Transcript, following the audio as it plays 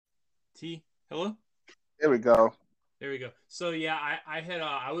T. Hello. There we go. There we go. So yeah, I had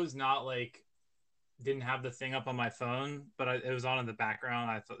I was not like didn't have the thing up on my phone, but it was on in the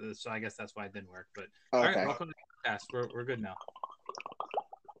background. I thought so. I guess that's why it didn't work. But all right, Okay. welcome to the podcast. We're good now.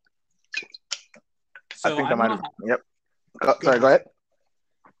 I So think I I don't might know. have. Yep. Go, Go sorry, ahead. go ahead.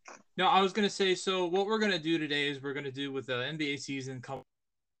 No, I was gonna say. So what we're gonna do today is we're gonna do with the NBA season come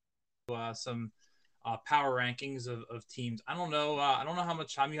some power rankings of teams. I don't know. I don't know how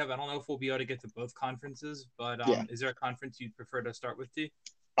much time you have. I don't know if we'll be able to get to both conferences. But Yeah. is there a conference you'd prefer to start with, T?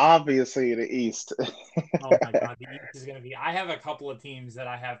 Obviously, the East. Oh my God, the East is going to be. I have a couple of teams that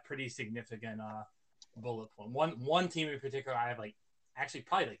I have pretty significant bullet point. One team in particular, I have like actually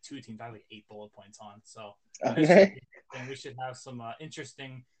probably like two teams. I have like 8 bullet points on. So that should Okay. be interesting. We should have some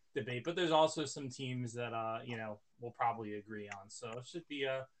interesting debate. But there's also some teams that we'll probably agree on. So it should be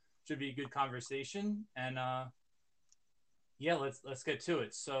a good conversation. And yeah, let's get to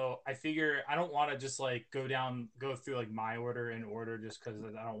it. So I figure I don't want to just like go through like my order in order just because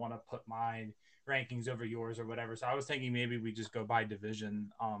I don't want to put my rankings over yours or whatever. So I was thinking maybe we just go by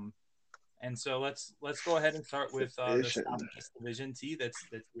division. And so let's go ahead and start with the Division. Southeast Division. T. That's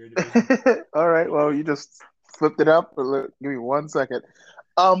your division. All right. Well, you just flipped it up. But give me 1 second.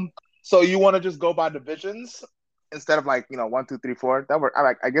 Um. So you want to just go by divisions instead of like 1, 2, 3, 4? That work.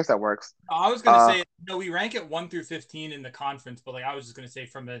 I guess that works. I was gonna Uh. say no, we rank it 1 through 15 in the conference, but like I was just gonna say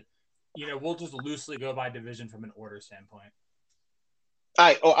from a, we'll just loosely go by division from an order standpoint. All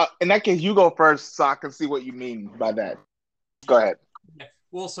right. Oh, in that case, you go first, so I can see what you mean by that. Go ahead. Yeah.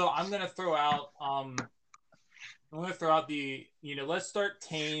 Well, so I'm gonna throw out let's start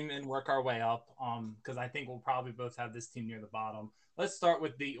tame and work our way up. Because I think we'll probably both have this team near the bottom. Let's start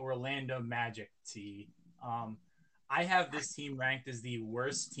with the Orlando Magic T. Um, I have this team ranked as the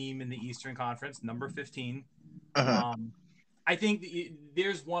worst team in the Eastern Conference, number 15. Mhm. Um, I think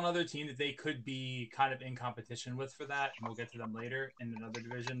there's one other team that they could be kind of in competition with for that, and we'll get to them later in another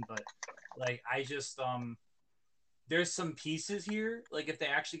division. But like, I just there's some pieces here. Like if they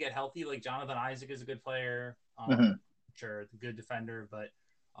actually get healthy, like Jonathan Isaac is a good player. Mhm. Sure, the good defender, but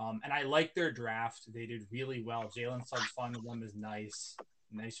and I like their draft. They did really well. Jalen Suggs fun with them is nice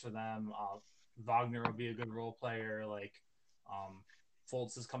for them. Wagner will be a good role player. Like um,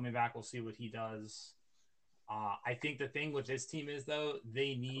 Fultz is coming back. We'll see what he does. I think the thing with this team is though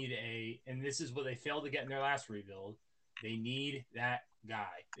they need and this is what they failed to get in their last rebuild. They need that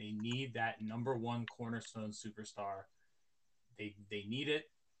guy. They need that number one cornerstone superstar. They need it,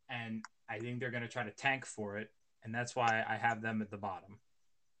 and I think they're going to try to tank for it, and that's why I have them at the bottom.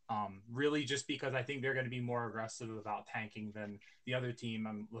 Really, just because I think they're going to be more aggressive about tanking than the other team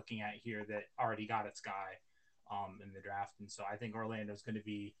I'm looking at here that already got its guy in the draft, and so I think Orlando's going to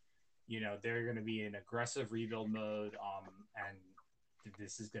be, they're going to be in aggressive rebuild mode, and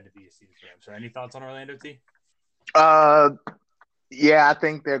this is going to be a season for them. So, any thoughts on Orlando T? Uh. Yeah, I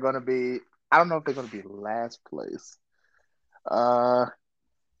think they're gonna be. I don't know if they're gonna be last place. Uh.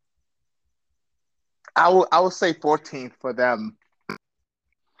 I will say 14th for them.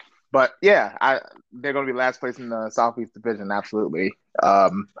 But yeah, they're going to be last place in the Southeast Division. Absolutely. I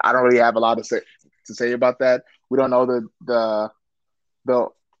don't really have a lot to say about that. We don't know the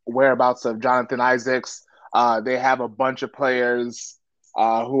whereabouts of Jonathan Isaacs. They have a bunch of players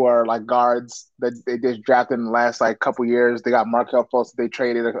who are like guards that they just drafted in the last like couple years. They got Markel Fultz they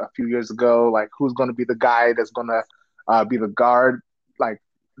traded a few years ago. Like who's going to be the guy that's going to be the guard, like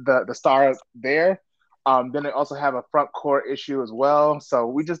the star there. Then they also have a front court issue as well. So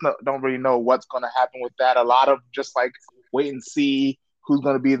we just don't really know what's going to happen with that. A lot of just like wait and see who's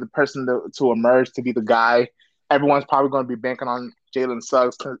going to be the person to emerge to be the guy. Everyone's probably going to be banking on Jalen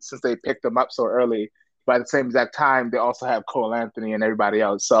Suggs since they picked him up so early. But at the same exact time, they also have Cole Anthony and everybody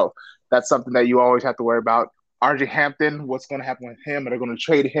else. So that's something that you always have to worry about. RJ Hampton, what's going to happen with him? Are they going to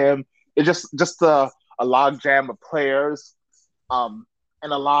trade him? It's just a log jam of players. Um,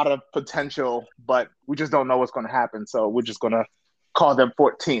 and a lot of potential, but we just don't know what's going to happen. So we're just going to call them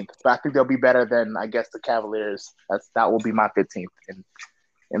 14th. But I think they'll be better than I guess the Cavaliers. That will be my 15th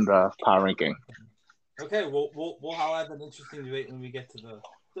in the power ranking. Okay, we'll have an interesting debate when we get to the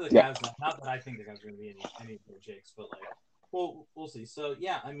Yeah. Cavs. Not that I think the Cavs are going to be any of their jakes, but like we'll see. So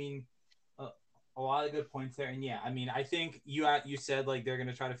yeah, I mean, uh, a lot of good points there, and yeah, I mean, I think you said like they're going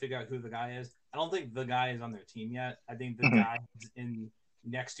to try to figure out who the guy is. I don't think the guy is on their team yet. I think the Mm-hmm. guy is in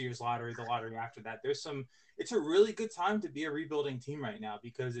next year's lottery, the lottery after that. There's some. It's a really good time to be a rebuilding team right now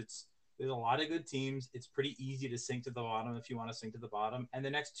because there's a lot of good teams. It's pretty easy to sink to the bottom if you want to sink to the bottom, and the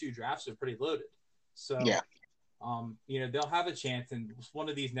next two drafts are pretty loaded. Yeah. So, they'll have a chance in one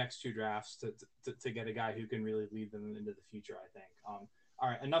of these next two drafts to get a guy who can really lead them into the future. I think. All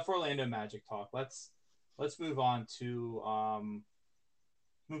right, enough Orlando Magic talk. Let's move on to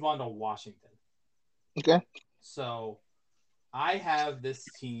Washington. Okay. So I have this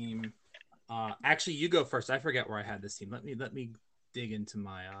team. Actually, you go first. I forget where I had this team. Let me dig into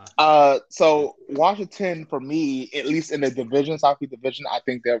my. So Washington, for me, at least in the division, Southeast Division, I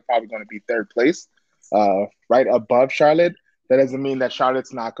think they're probably going to be third place, right above Charlotte. That doesn't mean that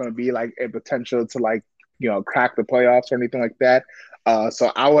Charlotte's not going to be like a potential to like crack the playoffs or anything like that.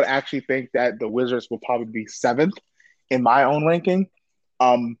 So I would actually think that the Wizards will probably be seventh in my own ranking.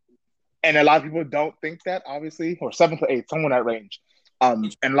 Um, and a lot of people don't think that, obviously, or seventh or eighth, somewhere in that range.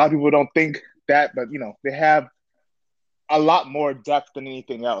 And a lot of people don't think that, but they have a lot more depth than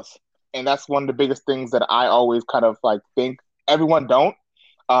anything else. And that's one of the biggest things that I always kind of like think everyone don't,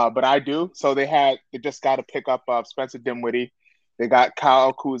 but I do. So they just got to pick up Spencer Dinwiddie. They got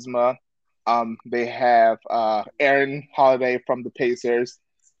Kyle Kuzma. They have Aaron Holiday from the Pacers.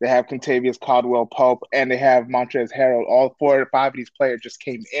 They have Contavious Caldwell Pope, and they have Montrezl Harrell. All 4 or 5 of these players just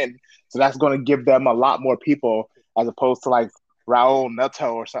came in, so that's going to give them a lot more people as opposed to like Raul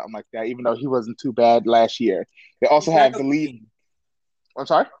Neto or something like that. Even though he wasn't too bad last year, they also have the lead. I'm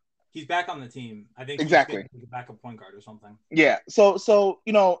sorry. He's back on the team. I think exactly. He's a backup point guard or something. Yeah. So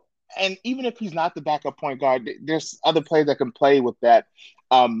and even if he's not the backup point guard, there's other players that can play with that.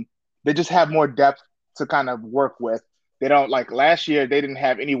 They just have more depth to kind of work with. They don't like last year. They didn't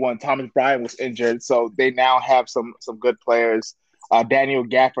have anyone. Thomas Bryant was injured, so they now have some good players. Daniel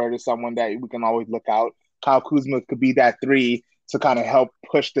Gafford is someone that we can always look out. Kyle Kuzma could be that 3 to kind of help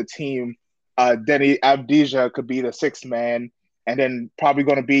push the team. Denny Avdija could be the 6th man. And then probably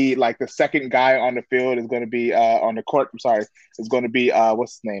going to be like the second guy on the field is going to be on the court. I'm sorry, is going to be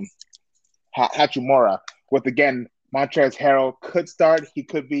what's his name, Hachimura. With again, Montrezl Harrell could start. He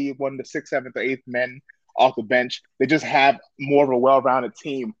could be one of the 6th, 7th, or 8th men off the bench. They just have more of a well-rounded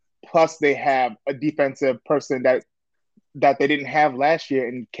team. Plus, they have a defensive person that they didn't have last year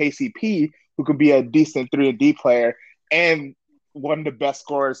in KCP, who could be a decent 3-and-D player and one of the best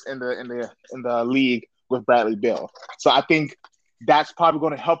scorers in the league with Bradley Beal. So I think that's probably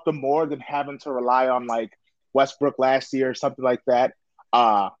going to help them more than having to rely on like Westbrook last year or something like that.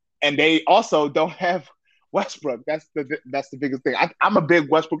 And they also don't have Westbrook. That's the biggest thing. I'm a big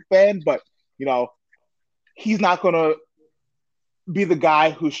Westbrook fan, but he's not going to be the guy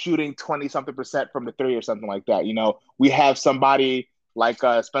who's shooting 20-something% from the 3 or something like that. We have somebody like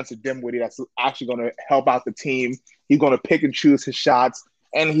Spencer Dinwiddie that's actually going to help out the team. He's going to pick and choose his shots,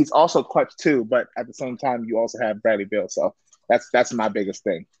 and he's also clutch too. But at the same time, you also have Bradley Beal. So that's my biggest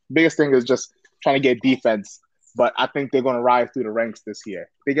thing. Biggest thing is just trying to get defense. But I think they're going to rise through the ranks this year.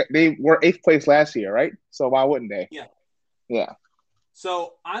 They were 8th place last year, right? So why wouldn't they? Yeah.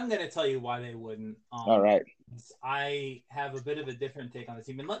 So I'm going to tell you why they wouldn't. All right. I have a bit of a different take on the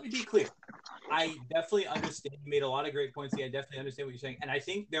team. And let me be clear. I definitely understand. You made a lot of great points here. I definitely understand what you're saying. And I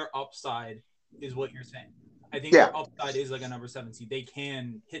think their upside is what you're saying. I think their upside is like a number 7 seed. They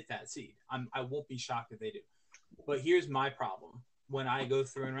can hit that seed. I won't be shocked if they do. But here's my problem when I go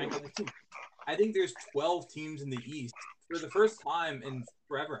through and rank the team. I think there's 12 teams in the East. For the first time in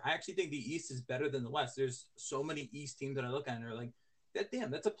forever, I actually think the East is better than the West. There's so many East teams that I look at and they're like,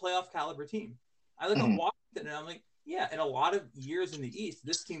 that's a playoff caliber team. I look at Washington and I'm like, yeah, in a lot of years in the East,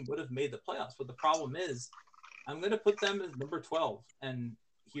 this team would have made the playoffs. But the problem is, I'm going to put them as number 12, and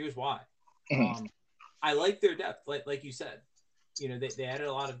here's why. I like their depth, like you said. They added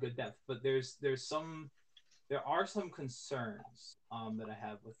a lot of good depth, but there are some concerns that I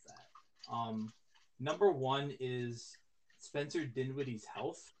have with that. Number 1 is Spencer Dinwiddie's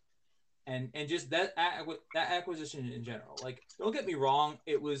health. And just that acquisition in general. Like, don't get me wrong,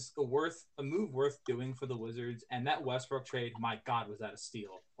 it was a move worth doing for the Wizards. And that Westbrook trade, my God, was that a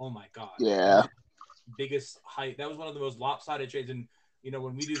steal? Oh my God. Yeah. Biggest height. That was one of the most lopsided trades. And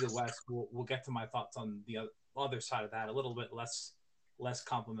when we do the West, we'll get to my thoughts on the other side of that, a little bit less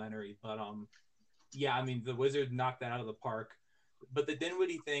complimentary. But yeah, I mean, the Wizards knocked that out of the park. But the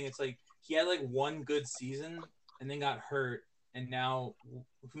Dinwiddie thing, it's like he had like one good season and then got hurt. And now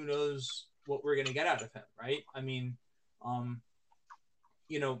who knows what we're going to get out of him, right? I mean,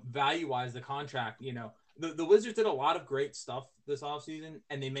 value-wise, the contract, the Wizards did a lot of great stuff this offseason,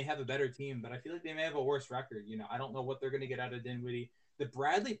 and they may have a better team, but I feel like they may have a worse record. I don't know what they're going to get out of Dinwiddie. The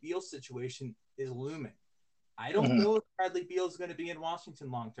Bradley Beal situation is looming. I don't know if Bradley Beal is going to be in Washington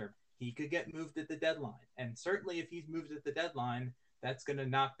long-term. He could get moved at the deadline. And certainly if he's moved at the deadline, that's going to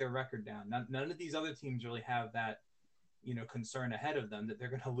knock their record down. None of these other teams really have that concern ahead of them that they're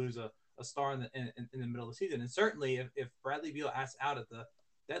going to lose a star in the middle of the season. And certainly if Bradley Beal asks out at the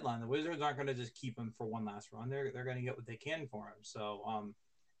deadline. The Wizards aren't going to just keep him for one last run. They're going to get what they can for him. So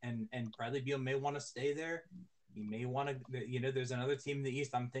and Bradley Beal may want to stay there. He may want to, there's another team in the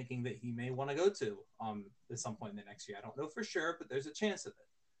East I'm thinking that he may want to go to at some point in the next year. I don't know for sure, but there's a chance of it.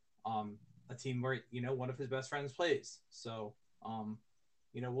 A team where, one of his best friends plays. So,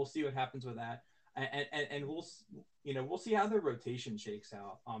 we'll see what happens with that. And we'll see how their rotation shakes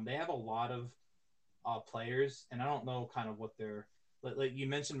out. They have a lot of players, and I don't know kind of what they're, like you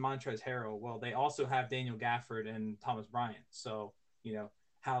mentioned Montrezl Harrell. Well, they also have Daniel Gafford and Thomas Bryant. So,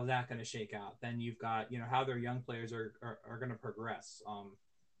 how's that going to shake out? Then you've got, how their young players are going to progress.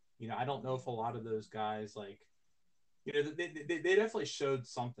 I don't know if a lot of those guys, like, they definitely showed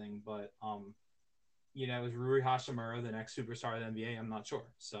something, but, is Rui Hashimura the next superstar of the NBA? I'm not sure.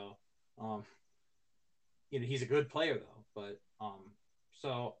 So, he's a good player though, but,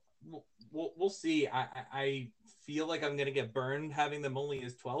 so we'll see. I feel like I'm going to get burned having them only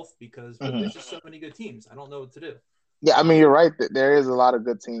as 12th because there's just so many good teams. I don't know what to do. Yeah, I mean, you're right. There is a lot of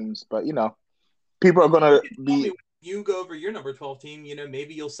good teams, but, people are going to be. You go over your number 12 team,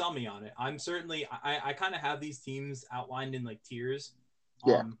 maybe you'll sell me on it. I'm certainly, I kind of have these teams outlined in like tiers.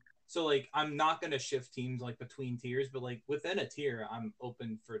 Yeah. So like, I'm not going to shift teams like between tiers, but like within a tier, I'm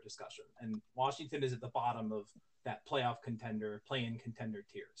open for discussion. And Washington is at the bottom of that play-in contender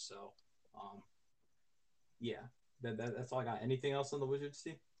tier. So, yeah, that's all I got. Anything else on the Wizards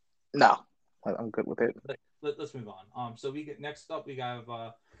team? No, I'm good with it. Let's move on. So next up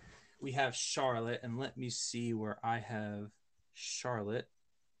we have Charlotte, and let me see where I have Charlotte.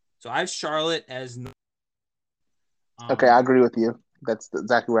 So I have Charlotte as. Okay, I agree with you. That's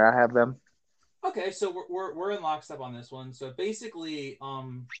exactly where I have them. Okay, so we're in lockstep on this one. So basically,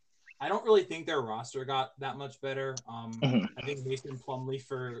 I don't really think their roster got that much better. I think Mason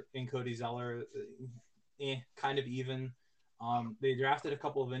Plumlee and Cody Zeller, kind of even. They drafted a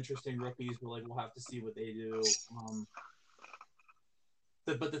couple of interesting rookies, but like we'll have to see what they do.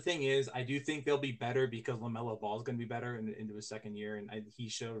 But the thing is, I do think they'll be better because LaMelo Ball is going to be better into his second year, and he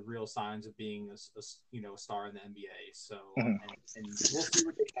showed real signs of being a star in the NBA. So, and we'll see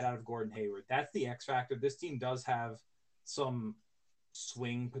what they get out of Gordon Hayward. That's the X factor. This team does have some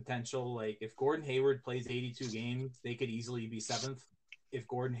swing potential. Like if Gordon Hayward plays 82 games, they could easily be 7th. If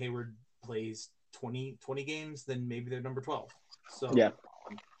Gordon Hayward plays 20 games, then maybe they're number 12. So yeah.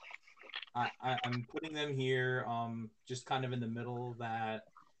 I'm putting them here, just kind of in the middle of that.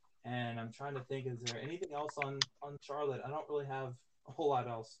 And I'm trying to think, is there anything else on Charlotte? I don't really have a whole lot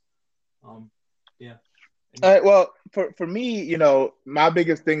else. Yeah. All right. Well, for me, my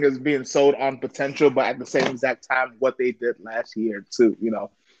biggest thing is being sold on potential, but at the same exact time, what they did last year too.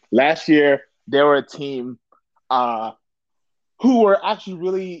 Last year they were a team who were actually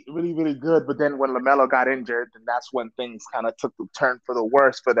really, really, really good. But then when LaMelo got injured, then that's when things kind of took the turn for the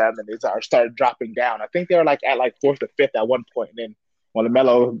worse for them, and they started dropping down. I think they were like at like 4th or 5th at one point, and then when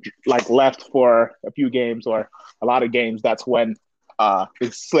LaMelo like left for a few games or a lot of games, that's when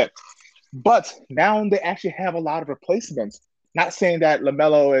it slipped. But now they actually have a lot of replacements. Not saying that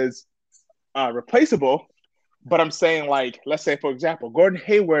LaMelo is replaceable, but I'm saying like, let's say for example, Gordon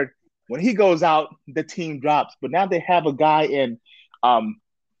Hayward. When he goes out, the team drops. But now they have a guy in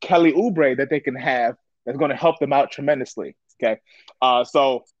Kelly Oubre that they can have that's going to help them out tremendously. Okay.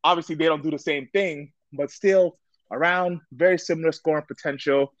 So obviously they don't do the same thing, but still around very similar scoring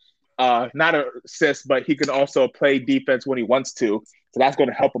potential. Not an assist, but he can also play defense when he wants to. So that's going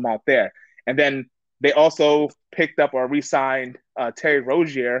to help him out there. And then they also picked up or re-signed Terry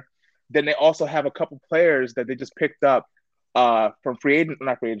Rozier. Then they also have a couple players that they just picked up from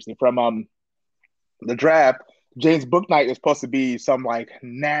from the draft. James Bouknight is supposed to be some like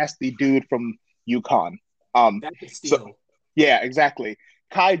nasty dude from UConn. That's a steal. So, yeah, exactly.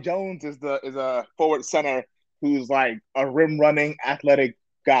 Kai Jones is a forward center who's like a rim running athletic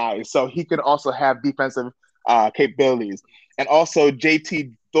guy, so he can also have defensive capabilities. And also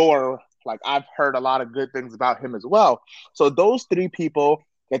JT Thor, like I've heard a lot of good things about him as well. So those 3 people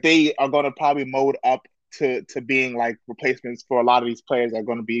that they are going to probably mold up to being like replacements for a lot of these players that are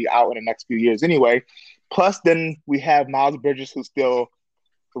going to be out in the next few years anyway. Plus, then we have Miles Bridges, who's still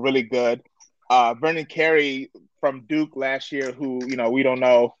really good. Vernon Carey from Duke last year, who, we don't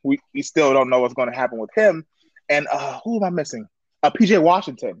know. We still don't know what's going to happen with him. And who am I missing? PJ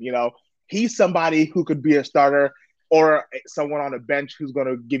Washington, he's somebody who could be a starter or someone on the bench who's going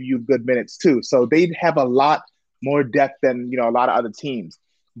to give you good minutes too. So they'd have a lot more depth than, a lot of other teams.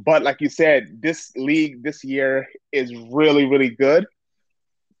 But like you said, this league this year is really, really good.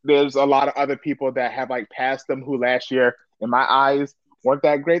 There's a lot of other people that have like passed them who last year, in my eyes, weren't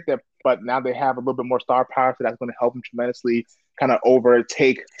that great. But now they have a little bit more star power, so that's going to help them tremendously kind of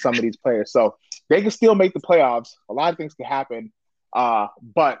overtake some of these players. So they can still make the playoffs. A lot of things can happen.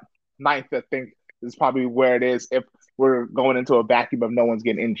 But ninth, I think, is probably where it is if we're going into a vacuum of no one's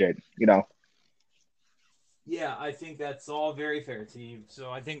getting injured, you know? Yeah, I think that's all very fair, Steve.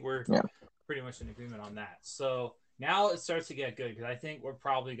 So I think we're Yeah. pretty much in agreement on that. So now it starts to get good because I think we're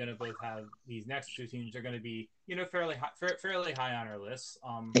probably going to both have these next two teams are going to be, fairly high on our list.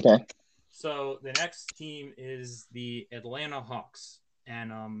 Okay. So the next team is the Atlanta Hawks,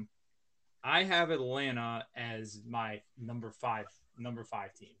 and I have Atlanta as my number five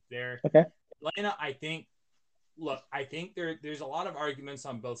team. They're Okay. Atlanta, I think. Look, I think there's a lot of arguments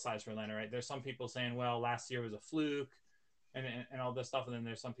on both sides for Atlanta, right? There's some people saying, well, last year was a fluke, and all this stuff, and then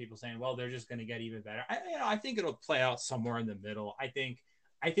there's some people saying, well, they're just going to get even better. I think it'll play out somewhere in the middle. I think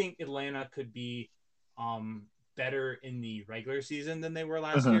Atlanta could be better in the regular season than they were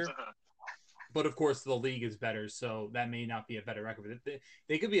last year. But of course, the league is better, so that may not be a better record. But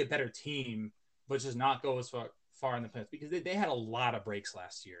they could be a better team, but just not go as far in the playoffs because they had a lot of breaks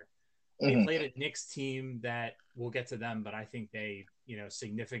last year. They played a Knicks team that we'll get to them, but I think they,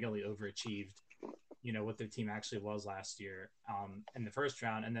 significantly overachieved, what their team actually was last year in the first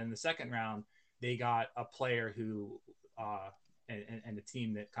round. And then the second round, they got a player who and a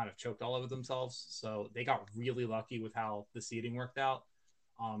team that kind of choked all over themselves. So they got really lucky with how the seeding worked out.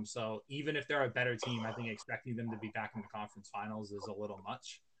 So even if they're a better team, I think expecting them to be back in the conference finals is a little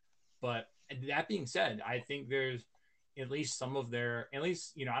much. But that being said, I think there's at least some of their, I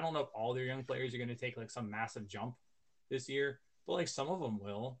don't know if all their young players are going to take like some massive jump this year, but like some of them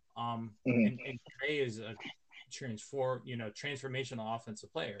will. And Trey is a transformational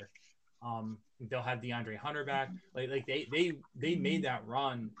offensive player. They'll have DeAndre Hunter back. Like they made that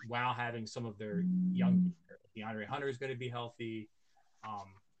run while having some of their young. DeAndre Hunter is going to be healthy.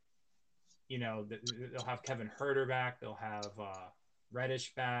 They'll have Kevin Huerter back. They'll have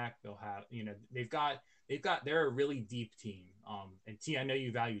Reddish back. They'll have they're a really deep team. And T, I know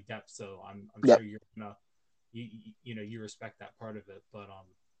you value depth, so I'm sure you're gonna you respect that part of it. But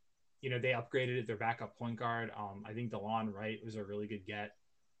they upgraded their backup point guard. I think DeLon Wright was a really good get.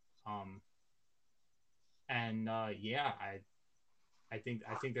 I think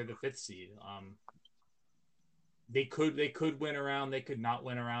they're the fifth seed. They could win around. They could not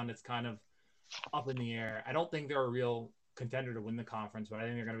win around. It's kind of up in the air. I don't think they're a real contender to win the conference, but I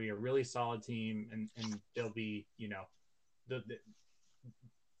think they're going to be a really solid team, and they'll be they'll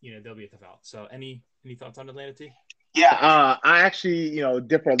be at the top. So any thoughts on Atlanta T? Yeah, I actually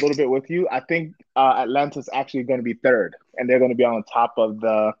differ a little bit with you. I think Atlanta's actually going to be third, and they're going to be on top of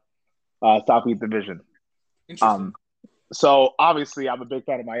the Southeast Division. Interesting. So obviously, I'm a big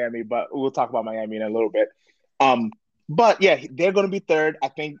fan of Miami, but we'll talk about Miami in a little bit. But yeah, they're going to be third, I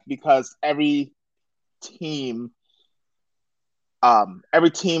think, because every team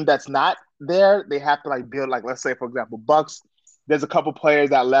that's not there, they have to like build, like, let's say, for example, Bucks. There's a couple players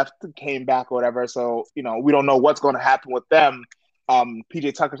that left, came back or whatever. So, we don't know what's going to happen with them.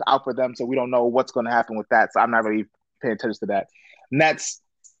 PJ Tucker's out for them, so we don't know what's going to happen with that. So I'm not really paying attention to that. Nets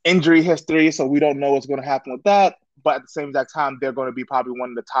injury history, so we don't know what's going to happen with that. But at the same exact time, they're going to be probably one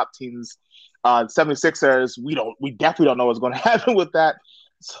of the top teams. 76ers, we definitely don't know what's going to happen with that.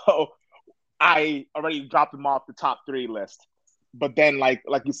 So I already dropped them off the top three list. But then, like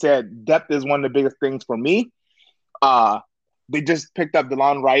you said, depth is one of the biggest things for me. They just picked up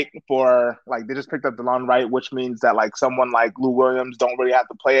DeLon Wright which means that like someone like Lou Williams don't really have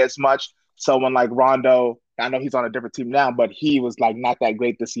to play as much. Someone like Rondo, I know he's on a different team now, but he was like not that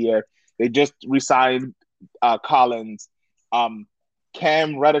great this year. They just re-signed Collins.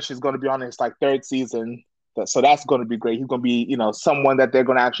 Cam Reddish is going to be on his like third season, so that's going to be great. He's going to be someone that they're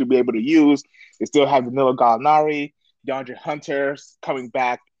going to actually be able to use. They still have Danilo Gallinari, DeAndre Hunter coming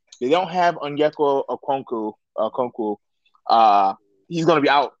back. They don't have Onyeka Okongwu. He's going to be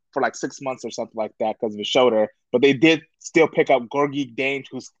out for like 6 months or something like that because of his shoulder. But they did still pick up Gorgui Dieng,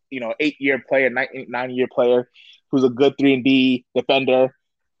 who's 8-year player, 9-year player, who's a good 3-and-D defender.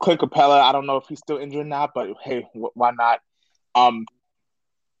 Clint Capella, I don't know if he's still injured or not, but hey, why not?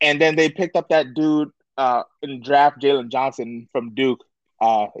 And then they picked up that dude in draft, Jalen Johnson from Duke.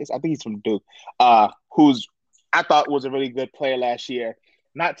 I think he's from Duke, who's I thought was a really good player last year.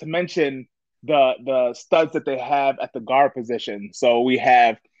 Not to mention the studs that they have at the guard position. So we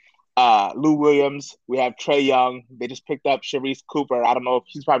have Lou Williams, we have Trae Young. They just picked up Sharice Cooper. I don't know if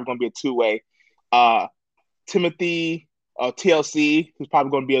he's probably going to be a two-way. Timothy TLC, who's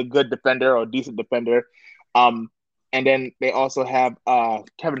probably going to be a good defender or a decent defender. And then they also have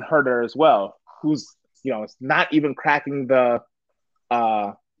Kevin Huerter as well, who's not even cracking the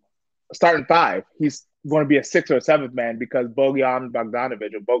starting five. He's going to be a sixth or a seventh man because Bojan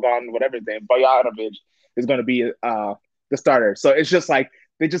Bogdanovic or Bogan, whatever his name, Bogdanovic is going to be the starter. So it's just like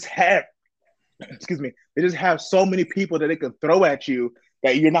they just have, excuse me, they just have so many people that they can throw at you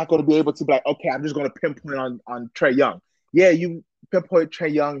that you're not going to be able to be like, okay, I'm just going to pinpoint on Trae Young. Yeah, you pinpoint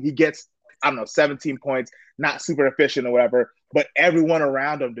Trae Young, he gets, I don't know, 17 points, not super efficient or whatever, but everyone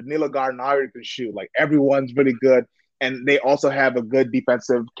around him, Danilo Gallinari can shoot. Like everyone's really good, and they also have a good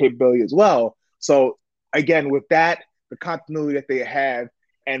defensive capability as well. So again, with that, the continuity that they have,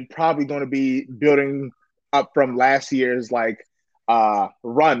 and probably going to be building up from last year's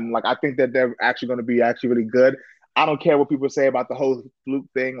run. Like I think that they're actually going to be actually really good. I don't care what people say about the whole fluke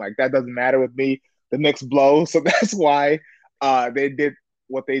thing. Like that doesn't matter with me. The Knicks blow, so that's why they did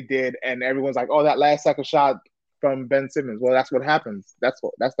what they did, and everyone's like, "Oh, that last second shot from Ben Simmons." Well, that's what happens. That's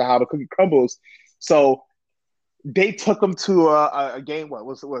how the cookie crumbles. So they took them to a game. What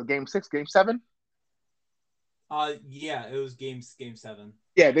was it? What, game 6, game 7? Yeah, it was game 7.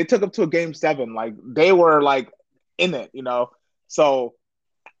 Yeah, they took them to a game 7. Like they were like in it, So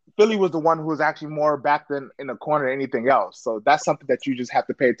Philly was the one who was actually more back than in the corner than anything else. So that's something that you just have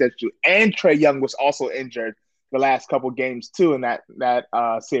to pay attention to. And Trae Young was also injured the last couple games too in that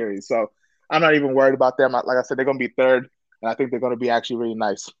series. So I'm not even worried about them. Like I said, they're going to be third, and I think they're going to be actually really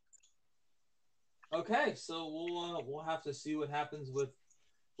nice. Okay, so we'll have to see what happens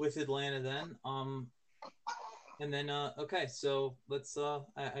with Atlanta then. And then okay, so let's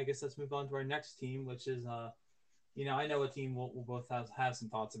I guess let's move on to our next team, which is I know a team we'll both have some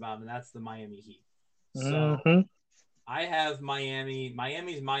thoughts about, and that's the Miami Heat. So Mm-hmm. I have Miami.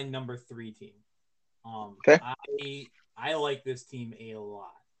 Miami's my number 3 team. Okay. I like this team a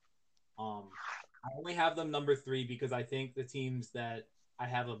lot. I only have them number 3 because I think the teams that I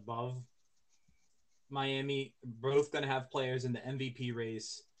have above Miami both going to have players in the MVP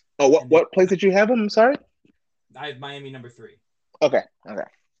race. Oh, what place did you have them? I'm sorry. I have Miami number 3. Okay. Okay.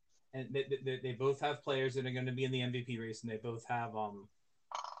 And they both have players that are going to be in the MVP race, and they both have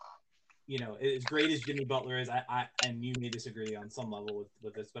as great as Jimmy Butler is, I and you may disagree on some level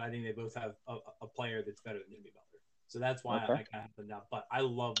with this, but I think they both have a player that's better than Jimmy Butler. So that's why Okay. I kind of have them down. But I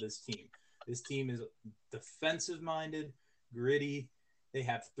love this team. This team is defensive minded, gritty. They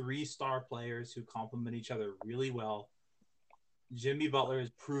have 3 star players who complement each other really well. Jimmy Butler has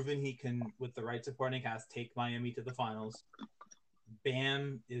proven he can, with the right supporting cast, take Miami to the finals.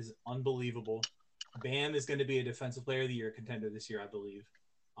 Bam is unbelievable. Bam is going to be a defensive player of the year contender this year, I believe.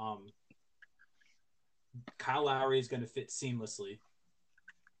 Kyle Lowry is going to fit seamlessly.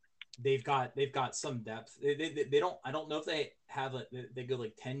 They've got some depth. They don't. I don't know if they have they go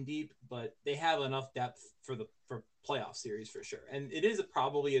like 10 deep, but they have enough depth for playoff series for sure. And it is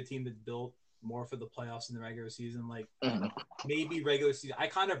probably a team that's built more for the playoffs in the regular season. Like maybe regular season. I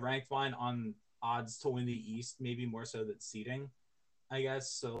kind of ranked mine on odds to win the East, maybe more so than seeding, I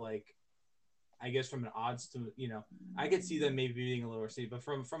guess. So like, I guess from an odds to I could see them maybe being a lower seed, but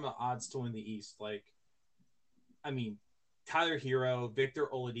from an odds to win the East, like, I mean, Tyler Hero, Victor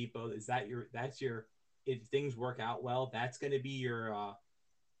Oladipo, that's your if things work out well, that's going to be your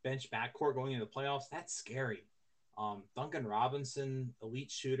bench backcourt going into the playoffs. That's scary. Duncan Robinson, elite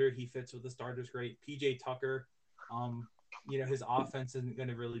shooter, he fits with the starters great. PJ Tucker, his offense isn't going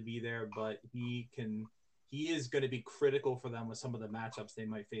to really be there, but he is going to be critical for them with some of the matchups they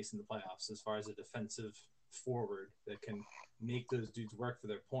might face in the playoffs as far as a defensive forward that can make those dudes work for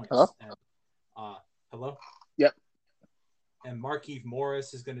their points. Hello? And hello? Yep. And Markieff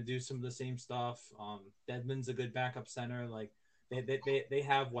Morris is going to do some of the same stuff. Dedmon's a good backup center. Like they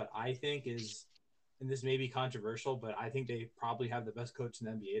have what I think is, and this may be controversial, but I think they probably have the best coach in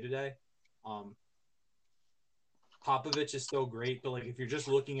the NBA today. Popovich is still great, but like if you're just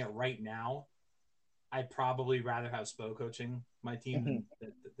looking at right now, I'd probably rather have Spo coaching my team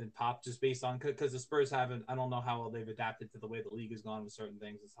than Pop, just based on because the Spurs haven't. I don't know how well they've adapted to the way the league has gone with certain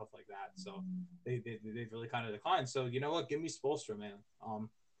things and stuff like that. So they've really kind of declined. So you know what? Give me Spoelstra, man.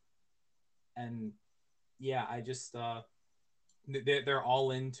 And yeah, I just they're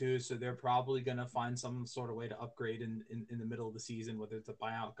all in too, so they're probably gonna find some sort of way to upgrade in the middle of the season, whether it's a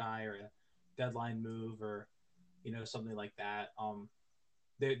buyout guy or a deadline move or something like that.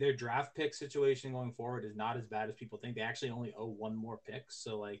 Their draft pick situation going forward is not as bad as people think. They actually only owe 1 more pick,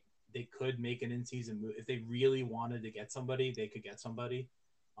 so like they could make an in-season move if they really wanted to get somebody. They could get somebody.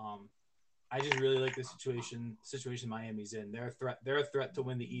 I just really like the situation Miami's in. They're a threat. They're a threat to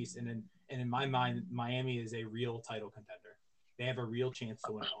win the East, and in my mind, Miami is a real title contender. They have a real chance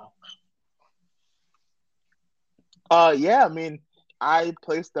to win it all. Yeah, I mean, I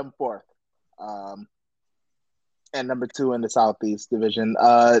placed them 4th. And number 2 in the Southeast Division.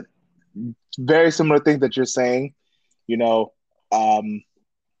 very similar things that you're saying. You know, um,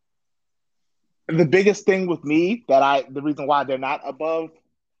 the biggest thing with me the reason why they're not above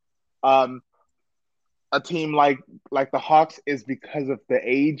um, a team like the Hawks is because of the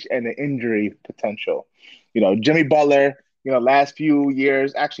age and the injury potential. Jimmy Butler, last few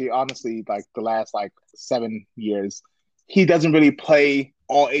years, actually, honestly, like the last like 7 years, he doesn't really play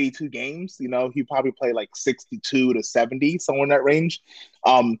all 82 games. He probably play like 62 to 70, somewhere in that range.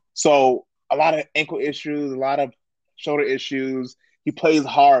 So a lot of ankle issues, a lot of shoulder issues. He plays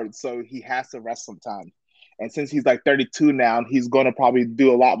hard, so he has to rest sometimes. And since he's like 32 now, he's going to probably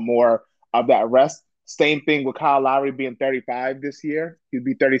do a lot more of that rest. Same thing with Kyle Lowry being 35 this year. He'd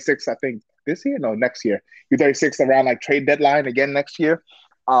be 36, I think, this year? No, next year. He's 36 around like trade deadline again next year.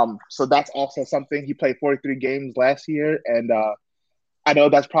 So that's also something. He played 43 games last year, and I know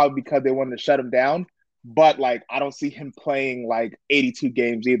that's probably because they wanted to shut him down. But like, I don't see him playing like 82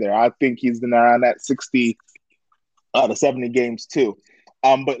 games either. I think he's been around that 60 to 70 games too.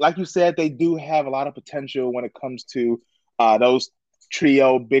 But like you said, they do have a lot of potential when it comes to those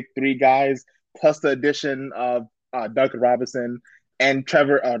trio big three guys, plus the addition of Duncan Robinson and not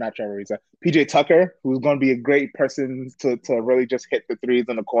Trevor Ariza, PJ Tucker, who's going to be a great person to really just hit the threes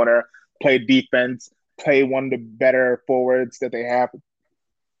in the corner, play defense, play one of the better forwards that they have,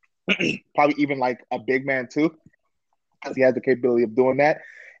 probably even like a big man too, because he has the capability of doing that.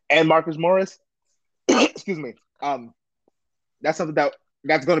 And Marcus Morris, excuse me, that's something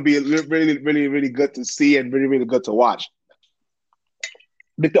that's going to be really, really, really good to see and really, really good to watch.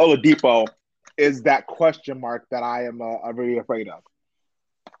 Victor Oladipo is that question mark that I am really afraid of.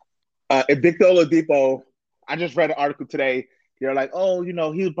 If Victor Oladipo, I just read an article today. They're like, oh,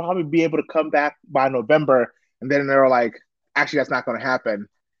 he'll probably be able to come back by November, and then they're like, actually, that's not going to happen.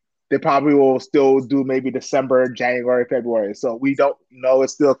 They probably will still do maybe December, January, February. So we don't know.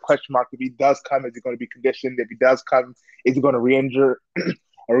 It's still a question mark. If he does come, is he going to be conditioned? If he does come, is he going to re-injure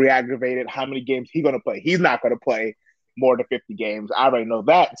or re-aggravate it? How many games he going to play? He's not going to play more than 50 games. I already know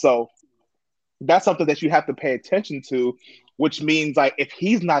that. So that's something that you have to pay attention to, which means like if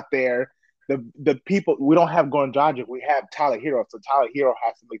he's not there, the people we don't have Goran Dragic, we have Tyler Hero. So Tyler Hero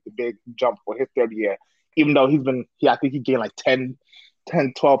has to make the big jump for his third year, even though I think he gained like 10,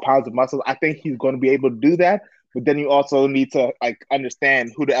 12 pounds of muscle. I think he's going to be able to do that. But then you also need to like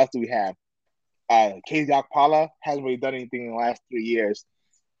understand who else do we have. KZ Okpala hasn't really done anything in the last 3 years.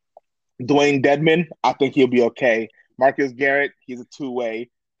 Dwayne Dedman, I think he'll be okay. Marcus Garrett, he's a two-way.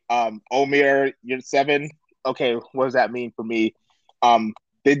 Omer, you're 7. Okay, what does that mean for me?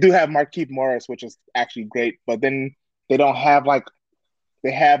 They do have Markieff Morris, which is actually great, but then they don't have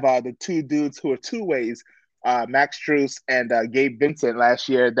they have the two dudes who are two ways, Max Strus and Gabe Vincent last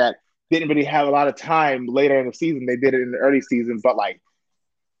year that didn't really have a lot of time later in the season. They did it in the early season, but like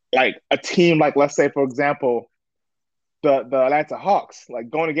a team like, let's say for example, the Atlanta Hawks,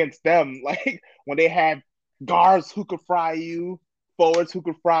 like going against them, like when they had guards who could fry you, forwards who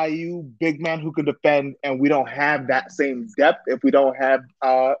could fry you, big men who could defend, and we don't have that same depth if we don't have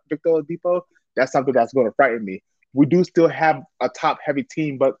Victor Oladipo, that's something that's going to frighten me. We do still have a top heavy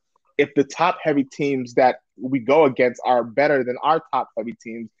team, but if the top heavy teams that we go against are better than our top heavy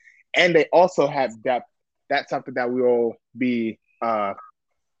teams, and they also have depth, that's something that we will be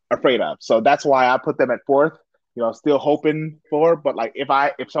afraid of. So that's why I put them at fourth. Still hoping for, but like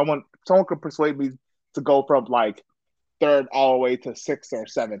if someone could persuade me to go from like third all the way to sixth or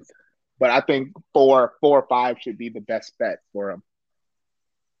seventh, but I think four or five should be the best bet for him.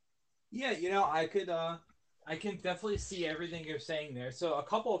 Yeah, I can definitely see everything you're saying there. So a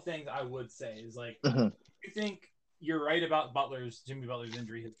couple of things I would say is like, Mm-hmm. you think you're right about Jimmy Butler's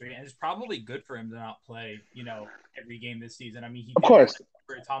injury history, and it's probably good for him to not play, every game this season. I mean, he Of did course.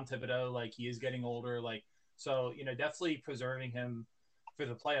 play for Tom Thibodeau, like he is getting older, like so, definitely preserving him for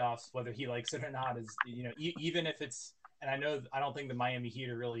the playoffs, whether he likes it or not, is even if it's. And I don't think the Miami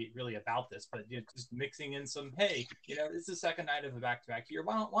Heat are really about this, but just mixing in some, hey, it's the second night of a back-to-back here.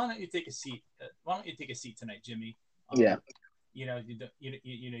 Why don't you take a seat? Why don't you take a seat tonight, Jimmy? Yeah. You don't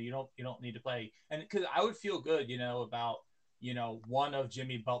need to play, and because I would feel good, about one of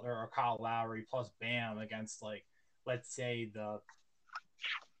Jimmy Butler or Kyle Lowry plus Bam against like, let's say the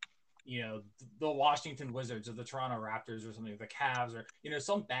Washington Wizards or the Toronto Raptors or something, the Cavs or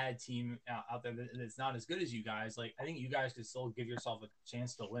some bad team out there that's not as good as you guys. Like I think you guys could still give yourself a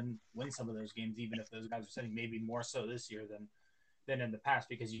chance to win some of those games, even if those guys are sitting maybe more so this year than in the past,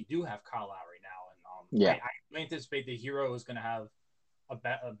 because you do have Kyle Lowry now, and Yeah. I anticipate the Hero is going to have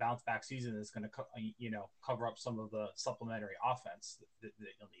a bounce back season that's going to cover up some of the supplementary offense that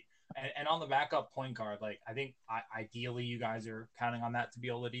you'll need. And on the backup point guard, like I think ideally you guys are counting on that to be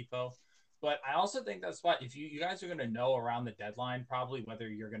Oladipo. But I also think that's what if you guys are going to know around the deadline probably whether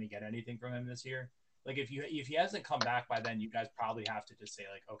you're going to get anything from him this year. Like if he hasn't come back by then, you guys probably have to just say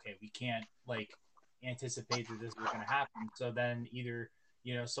like, okay, we can't like anticipate that this is going to happen. So then either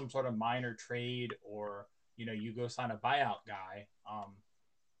some sort of minor trade or you go sign a buyout guy.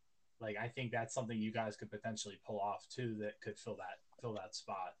 Like I think that's something you guys could potentially pull off too that could fill that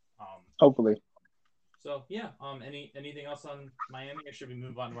spot. Hopefully. So yeah, anything else on Miami, or should we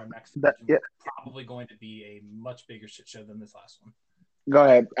move on to our next That, division? yeah. Probably going to be a much bigger shit show than this last one. Go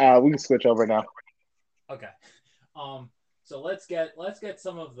ahead. We can switch over now. Okay. So let's get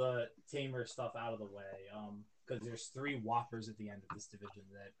some of the tamer stuff out of the way. Because there's 3 whoppers at the end of this division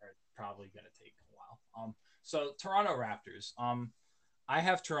that are probably going to take a while. So Toronto Raptors. I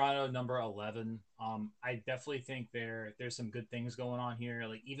have Toronto number 11. I definitely think there's some good things going on here.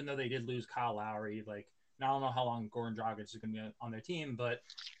 Like even though they did lose Kyle Lowry, like I don't know how long Goran Dragic is going to be on their team, but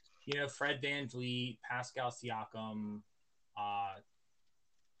Fred VanVleet, Pascal Siakam,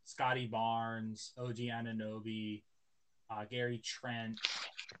 Scotty Barnes, OG Anunoby, Gary Trent.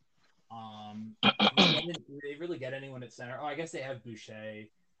 Do they really get anyone at center? Oh, I guess they have Boucher.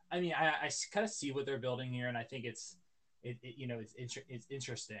 I mean, I kind of see what they're building here, and I think it's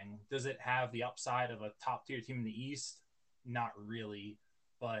interesting. Does it have the upside of a top tier team in the East? Not really,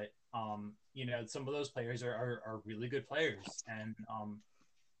 but some of those players are really good players, and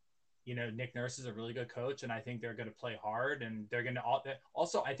Nick Nurse is a really good coach, and I think they're going to play hard, and they're going to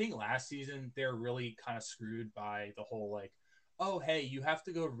also. I think last season they're really kind of screwed by the whole like, oh hey, you have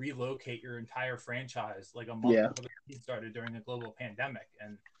to go relocate your entire franchise like a month before the season started during a global pandemic,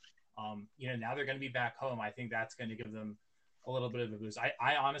 and now they're going to be back home. I think that's going to give them a little bit of a boost.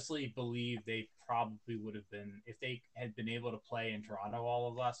 I honestly believe they probably would have been, if they had been able to play in Toronto all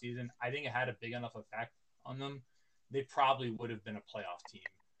of last season, I think it had a big enough effect on them. They probably would have been a playoff team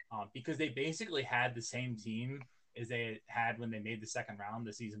because they basically had the same team as they had when they made the second round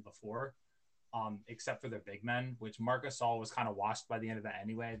the season before, except for their big men, which Marc Gasol was kind of washed by the end of that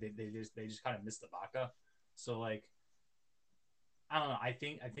anyway. They just kind of missed the vodka. So like, I don't know. I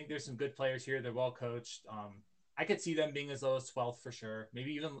think there's some good players here. They're well coached. I could see them being as low as 12th for sure.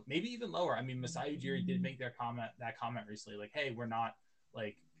 Maybe even lower. I mean, Masai Ujiri did make that comment recently, like, hey, we're not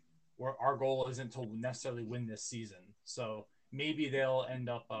like our goal isn't to necessarily win this season. So maybe they'll end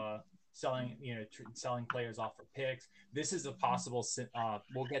up selling players off for picks. This is a possible.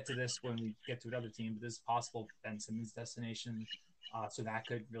 We'll get to this when we get to another team. But this is possible Ben Simmons destination. So that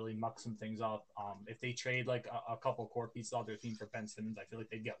could really muck some things up. If they trade like a couple core pieces off their team for Ben Simmons, I feel like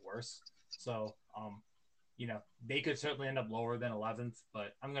they'd get worse. So, they could certainly end up lower than 11th,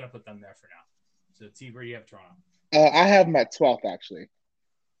 but I'm going to put them there for now. So, T, where do you have Toronto? I have them at 12th, actually.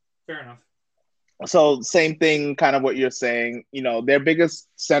 Fair enough. So same thing, kind of what you're saying. Their biggest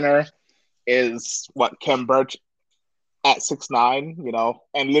center is Khem Birch at 6'9",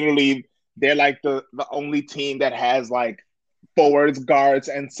 and literally they're like the only team that has like forwards, guards,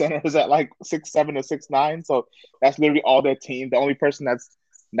 and centers at like 6'7" or 6'9". So that's literally all their team. The only person that's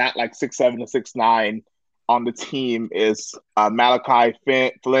not like 6'7" or 6'9" on the team is Malachi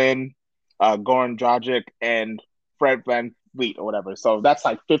Flynn, Goran Dragic, and Fred VanVleet or whatever. So that's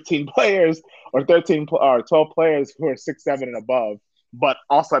like 15 players or 13 or 12 players who are 6'7" and above. But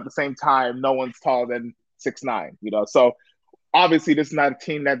also at the same time, no one's taller than 6'9". So obviously this is not a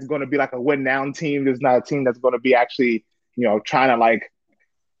team that's going to be like a win now team. This is not a team that's going to be actually trying to like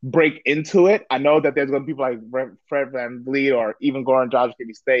break into it. I know that there's going to be people like Fred VanVleet or even Goran Dragic if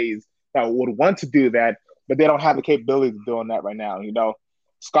he stays that would want to do that, but they don't have the capability of doing that right now.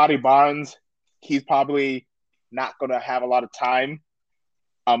 Scotty Barnes, he's probably not going to have a lot of time.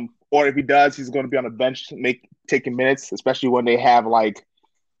 Or if he does, he's going to be on the bench taking minutes, especially when they have like,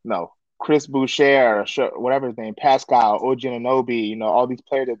 Chris Boucher or whatever his name, Pascal, OG Anunoby, all these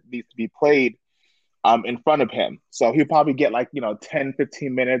players that need to be played in front of him. So he'll probably get like, 10,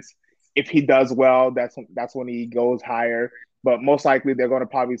 15 minutes. If he does well, that's when he goes higher. But most likely they're going to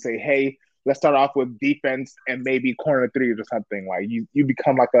probably say, hey, let's start off with defense and maybe corner threes or something. Like you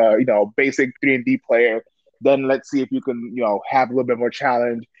become like a, basic 3-and-D player. Then let's see if you can, have a little bit more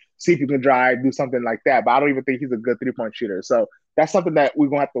challenge, see if you can drive, do something like that. But I don't even think he's a good 3-point shooter. So that's something that we're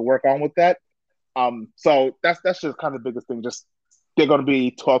going to have to work on with that. So that's just kind of the biggest thing. Just they're going to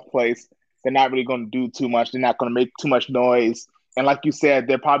be 12th place. They're not really going to do too much. They're not going to make too much noise. And like you said,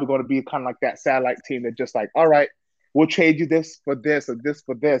 they're probably going to be kind of like that satellite team that just like, all right, we'll trade you this for this or this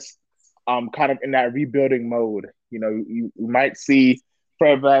for this, kind of in that rebuilding mode. You might see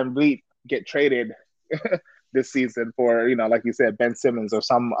Fred VanVleet get traded this season for, like you said, Ben Simmons or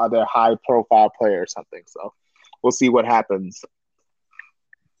some other high profile player or something. So we'll see what happens.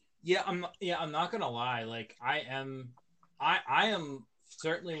 I'm not gonna lie. Like I am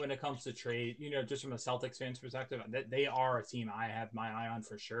certainly when it comes to trade, just from a Celtics fans perspective, that they are a team I have my eye on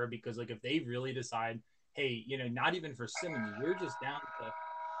for sure. Because like if they really decide, hey, not even for Simmons, we're just down to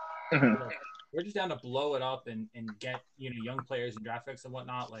Mhm. we're just down to blow it up and get young players and draft picks and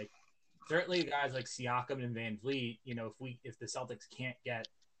whatnot. Like certainly guys like Siakam and Van Vliet, if the Celtics can't get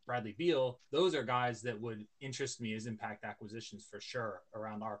Bradley Beal, those are guys that would interest me as impact acquisitions for sure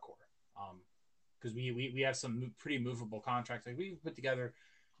around our core. Because we have some pretty movable contracts. Like we put together,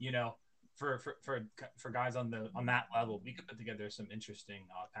 you know, for guys on that level, we could put together some interesting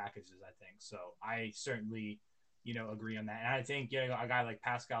packages. I think so. I certainly agree on that, and I think a guy like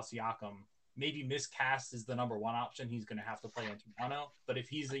Pascal Siakam maybe miscast is the number one option. He's going to have to play in Toronto, but if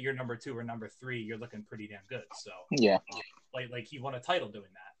he's your number two or number three, you're looking pretty damn good. So Yeah. Like he won a title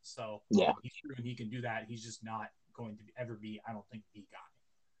doing that. So Yeah. he's proven he can do that. He's just not going to ever be, I don't think, the guy.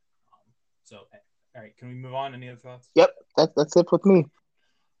 So all right, can we move on? Any other thoughts? Yep, that's it with me.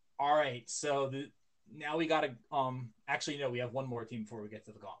 All right, so now we got to actually no, we have one more team before we get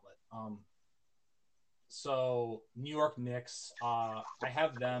to the gauntlet. So New York Knicks, I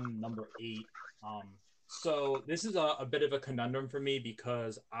have them number 8. So this is a bit of a conundrum for me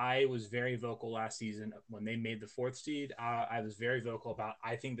because I was very vocal last season when they made the 4th seed. I was very vocal about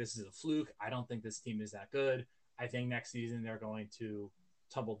I think this is a fluke. I don't think this team is that good. I think next season they're going to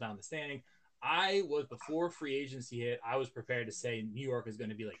tumble down the standing. I was before free agency hit. I was prepared to say New York is going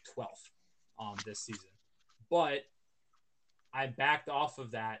to be like 12th this season, but I backed off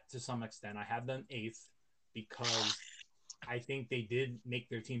of that to some extent. I have them 8th because I think they did make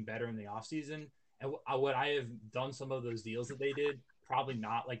their team better in the offseason. And would I have done some of those deals that they did? Probably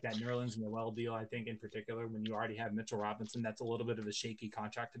not, like that Nerlens Noel deal, I think, in particular, when you already have Mitchell Robinson. That's a little bit of a shaky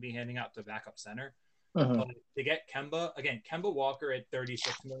contract to be handing out to backup center. Uh-huh. But to get Kemba Walker at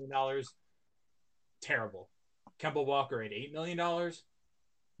 $36 million, terrible. Kemba Walker at $8 million,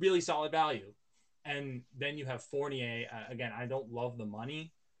 really solid value. And then you have Fournier. Again, I don't love the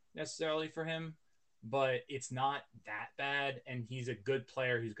money necessarily for him, but it's not that bad. And he's a good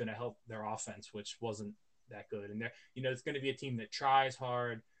player who's going to help their offense, which wasn't that good. And it's going to be a team that tries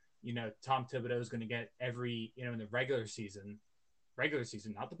hard. Tom Thibodeau is going to get every, in the regular season,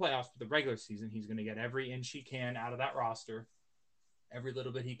 not the playoffs, but the regular season, he's going to get every inch he can out of that roster, every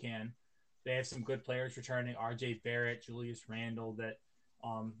little bit he can. They have some good players returning, RJ Barrett, Julius Randle, that,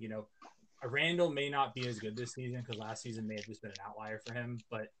 Randall may not be as good this season because last season may have just been an outlier for him,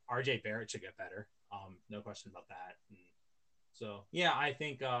 but RJ Barrett should get better. No question about that. And so, yeah, I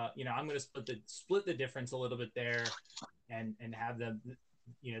think, I'm going to split the difference a little bit there and have them,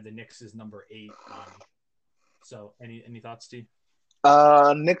 the Knicks is number 8. So any thoughts, Steve?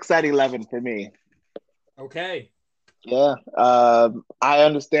 Knicks at 11 for me. Okay. Yeah. I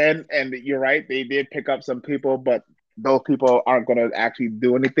understand. And you're right. They did pick up some people, but those people aren't going to actually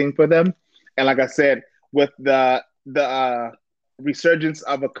do anything for them. And like I said, with the resurgence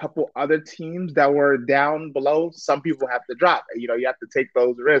of a couple other teams that were down below, some people have to drop. You have to take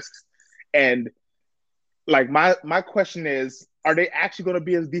those risks. And like my question is, are they actually going to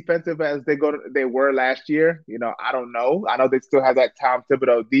be as defensive as they were last year? I don't know. I know they still have that Tom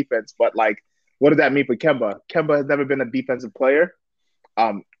Thibodeau defense, but like, what does that mean for Kemba? Kemba has never been a defensive player.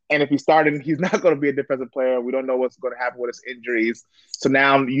 And if he's starting, he's not going to be a defensive player. We don't know what's going to happen with his injuries. So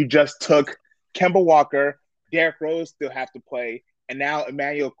now you just took Kemba Walker, Derrick Rose still have to play, and now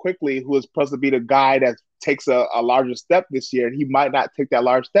Emmanuel Quickley, who is supposed to be the guy that takes a larger step this year, he might not take that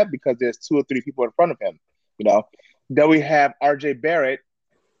large step because there's 2 or 3 people in front of him. Then we have RJ Barrett,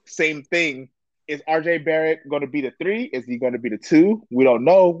 same thing. Is RJ Barrett going to be the 3? Is he going to be the 2? We don't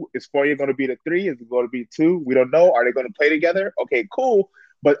know. Is Fournier going to be the 3? Is he going to be 2? We don't know. Are they going to play together? Okay, cool.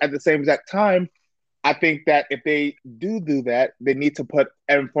 But at the same exact time, I think that if they do that, they need to put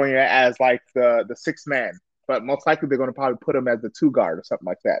Evan Fournier as like the 6th man. But most likely they're going to probably put him as the 2 guard or something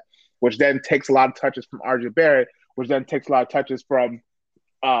like that, which then takes a lot of touches from RJ Barrett, which then takes a lot of touches from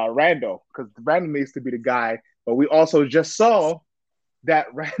Randall, because Randall needs to be the guy. But we also just saw that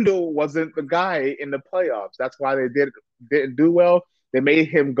Randall wasn't the guy in the playoffs. That's why they didn't do well. They made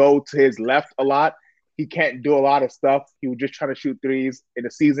him go to his left a lot. He can't do a lot of stuff. He was just trying to shoot threes. In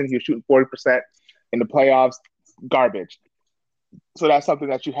the season, he was shooting 40%. In the playoffs, garbage. So that's something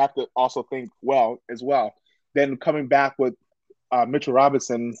that you have to also think as well. Then coming back with Mitchell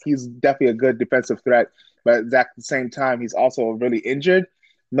Robinson, he's definitely a good defensive threat, but at the same time, he's also really injured.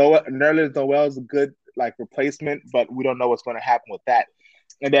 Nerlens Noel is a good replacement, but we don't know what's going to happen with that.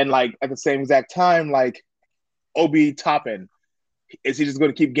 And then at the same exact time, Obi Toppin, is he just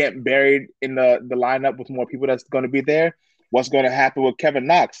going to keep getting buried in the lineup with more people that's going to be there? What's going to happen with Kevin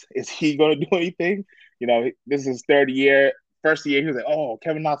Knox? Is he going to do anything? This is his third year. First year, he was like, "Oh,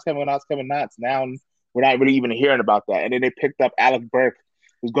 Kevin Knox, Kevin Knox, Kevin Knox." Now we're not really even hearing about that. And then they picked up Alec Burke,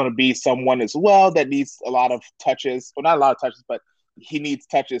 who's going to be someone as well that needs a lot of touches. Well, not a lot of touches, but he needs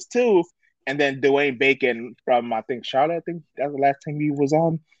touches too. And then Dwayne Bacon from, I think, Charlotte. I think that's the last team he was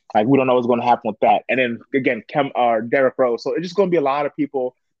on. Like, we don't know what's going to happen with that. And then again, Derrick Rose. So it's just going to be a lot of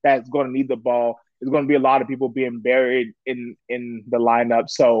people that's going to need the ball. There's going to be a lot of people being buried in the lineup.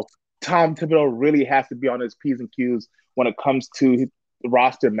 So Tom Thibodeau really has to be on his P's and Q's when it comes to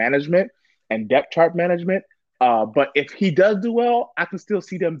roster management and depth chart management. But if he does do well, I can still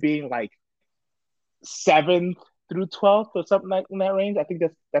see them being like 7th through 12th or something like in that range. I think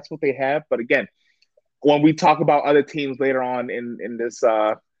that's what they have. But again, when we talk about other teams later on in this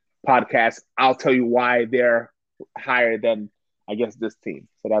podcast, I'll tell you why they're higher than, I guess, this team.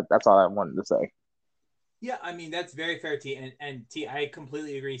 So that's all I wanted to say. Yeah, I mean, that's very fair, T. And T, I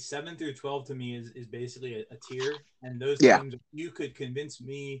completely agree. 7 through 12 to me is basically a tier. And those teams, you could convince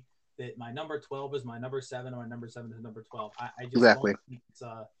me that my number 12 is my number 7 or my number 7 is number 12. I just exactly. don't think it's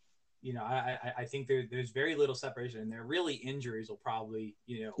I think there's very little separation, and there really injuries will probably,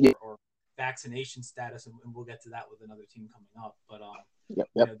 or vaccination status, and we'll get to that with another team coming up. But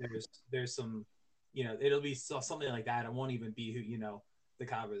there's some, it'll be something like that. It won't even be the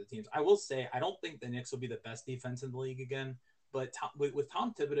caliber of the teams. I will say I don't think the Knicks will be the best defense in the league again. But with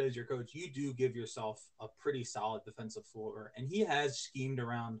Tom Thibodeau as your coach, you do give yourself a pretty solid defensive floor, and he has schemed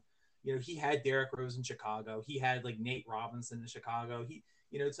around. He had Derrick Rose in Chicago. He had like Nate Robinson in Chicago.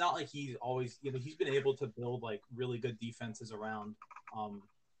 It's not like he's always, he's been able to build like really good defenses around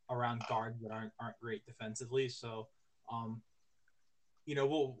guards that aren't great defensively. So,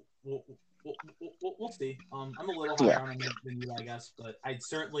 we'll see. I'm a little higher on him than you, I guess, but I'd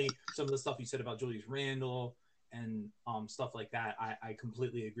certainly, some of the stuff you said about Julius Randle and stuff like that, I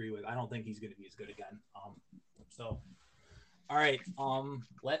completely agree with. I don't think he's going to be as good again. All right,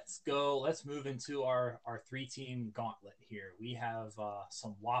 let's move into our 3-team gauntlet here. We have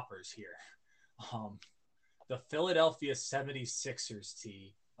some whoppers here. The Philadelphia 76ers,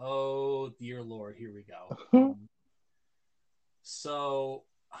 T. Oh, dear Lord, here we go. So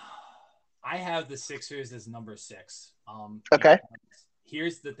I have the Sixers as number 6. Okay.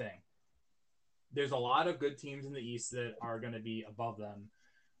 Here's the thing. There's a lot of good teams in the East that are going to be above them.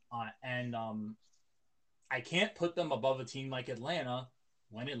 And I can't put them above a team like Atlanta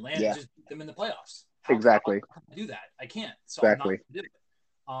when Atlanta just beat them in the playoffs. How can I do that? I can't. So I'm not going to do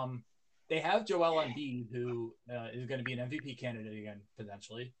it. They have Joel Embiid, who is going to be an MVP candidate again,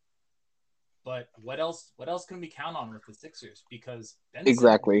 potentially. But what else can we count on with the Sixers? Because Ben Simmons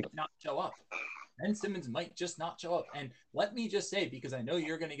might not show up. Ben Simmons might just not show up. And let me just say, because I know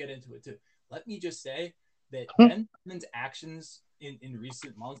you're going to get into it too, let me just say that Ben Simmons' actions in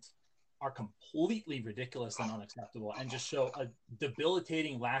recent months are completely ridiculous and unacceptable, and just show a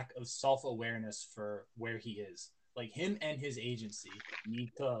debilitating lack of self-awareness for where he is. Like, him and his agency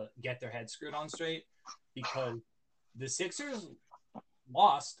need to get their heads screwed on straight, because the Sixers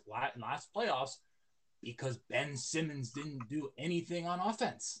lost last playoffs because Ben Simmons didn't do anything on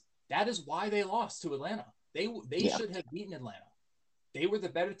offense. That is why they lost to Atlanta. They should have beaten Atlanta. They were the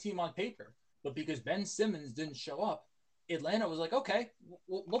better team on paper, but because Ben Simmons didn't show up, Atlanta was like, okay,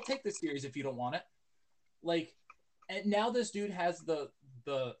 we'll take this series if you don't want it. Like, and now this dude has the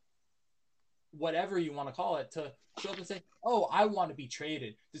whatever you want to call it to show up and say, oh, I want to be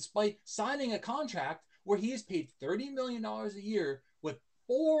traded, despite signing a contract where he is paid $30 million a year with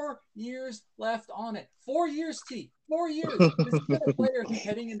 4 years left on it. 4 years, T. 4 years. This is a player who's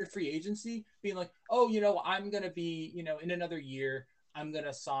heading into free agency being like, oh, I'm going to be, in another year, I'm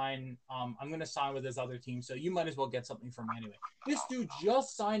gonna sign with this other team, so you might as well get something from me anyway. This dude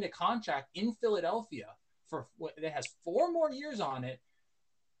just signed a contract in Philadelphia for that has 4 more years on it,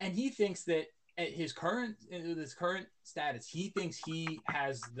 and he thinks that at his current status, he thinks he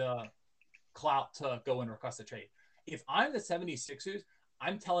has the clout to go and request a trade. If I'm the 76ers,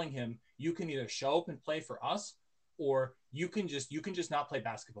 I'm telling him, you can either show up and play for us, or you can just not play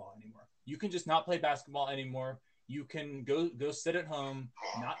basketball anymore. You can just not play basketball anymore. You can go sit at home,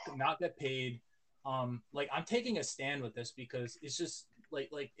 not get paid. Like, I'm taking a stand with this because it's just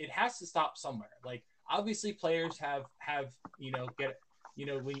like it has to stop somewhere. Like, obviously players have when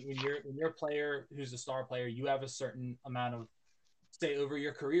you're a player who's a star player, you have a certain amount of say over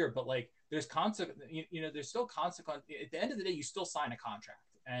your career, but like there's there's still consequence. At the end of the day, you still sign a contract,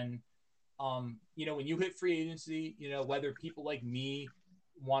 and when you hit free agency, whether people like me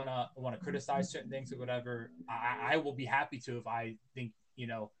wanna criticize certain things or whatever, I will be happy to if I think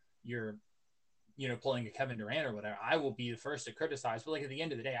you're pulling a Kevin Durant or whatever. I will be the first to criticize, but like at the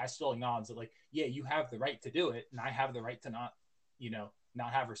end of the day, I still acknowledge that like yeah, you have the right to do it, and I have the right to not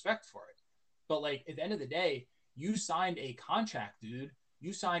have respect for it. But like at the end of the day, you signed a contract, dude.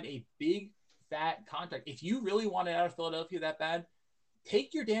 You signed a big fat contract. If you really wanted out of Philadelphia that bad,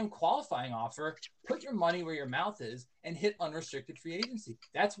 take your damn qualifying offer, put your money where your mouth is, and hit unrestricted free agency.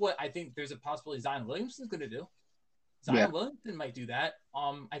 That's what I think there's a possibility Zion Williamson's going to do. Zion Williamson might do that.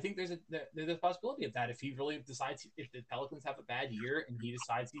 I think there's a possibility of that if he really decides, if the Pelicans have a bad year and he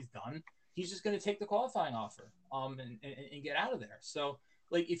decides he's done, he's just going to take the qualifying offer and get out of there. So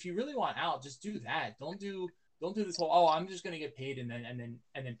like if you really want out, just do that. Don't do this whole I'm just going to get paid and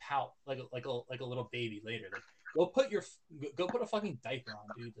then pout like a little baby later. Like go put a fucking diaper on,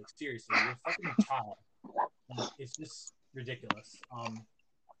 dude. Like seriously, you're a fucking child. Like, it's just ridiculous.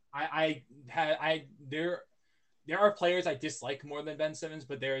 There are players I dislike more than Ben Simmons,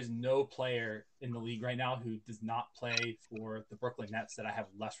 but there is no player in the league right now who does not play for the Brooklyn Nets that I have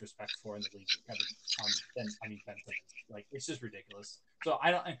less respect for in the league than Ben Simmons. Like it's just ridiculous. So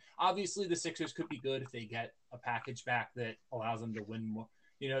obviously the Sixers could be good if they get a package back that allows them to win more,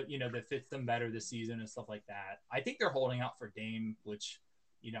 that fits them better this season and stuff like that. I think they're holding out for Dame, which,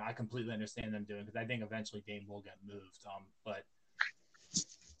 I completely understand them doing because I think eventually Dame will get moved. But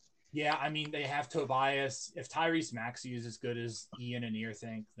yeah, I mean, they have Tobias. If Tyrese Maxey is as good as Ian and Ear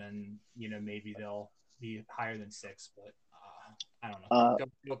think, then, maybe they'll be higher than 6. But I don't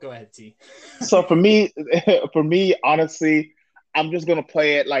know. Go ahead, T. So for me, honestly, I'm just going to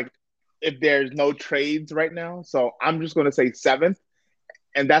play it like if there's no trades right now. So I'm just going to say 7th.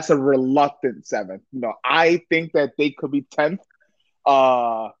 And that's a reluctant 7th. I think that they could be 10th.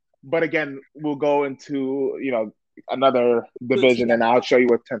 But again, we'll go into, another division, and I'll show you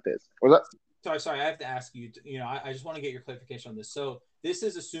what 10th is. What's that? Sorry, I have to ask you. I just want to get your clarification on this. So this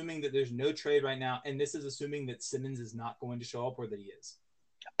is assuming that there's no trade right now, and this is assuming that Simmons is not going to show up, or that he is.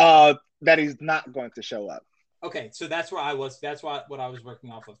 That he's not going to show up. Okay, so that's where I was. That's what I was working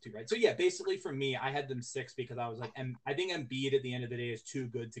off of too, right? So yeah, basically for me, I had them 6 because I was like, and I think Embiid at the end of the day is too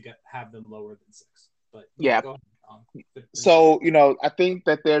good to have them lower than 6. But yeah. So I think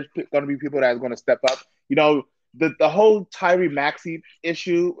that there's going to be people that are going to step up. The whole Tyree Maxey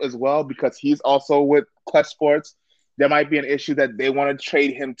issue as well, because he's also with Clutch Sports. There might be an issue that they want to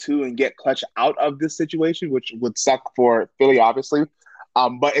trade him to and get Clutch out of this situation, which would suck for Philly, obviously.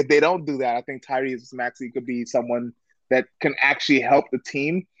 But if they don't do that, I think Tyrese Maxey could be someone that can actually help the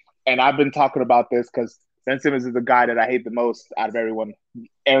team. And I've been talking about this because Ben Simmons is the guy that I hate the most out of everyone.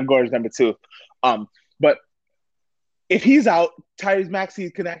 Aaron Gordon's number 2. But if he's out, Tyrese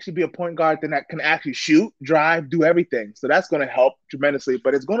Maxey can actually be a point guard that can actually shoot, drive, do everything. So that's going to help tremendously.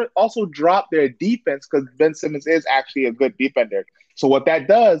 But it's going to also drop their defense because Ben Simmons is actually a good defender. So what that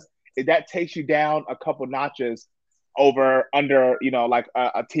does is that takes you down a couple notches under like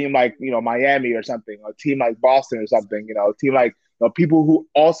a team like Miami or something, or a team like Boston or something, a team like people who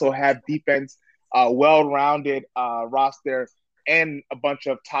also have defense, well-rounded roster, and a bunch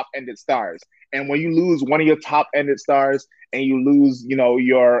of top-ended stars. And when you lose one of your top-ended stars and you lose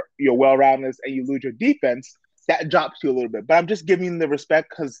your well-roundedness and you lose your defense, that drops you a little bit. But I'm just giving the respect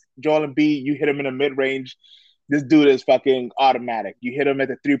because Joel Embiid, you hit him in the mid-range, this dude is fucking automatic. You hit him at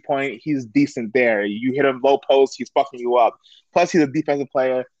the 3-point, he's decent there. You hit him low post, he's fucking you up. Plus, he's a defensive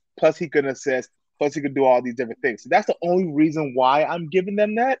player. Plus, he can assist. Plus, he can do all these different things. So that's the only reason why I'm giving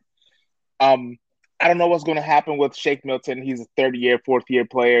them that. I don't know what's going to happen with Shake Milton. He's a third-year, fourth-year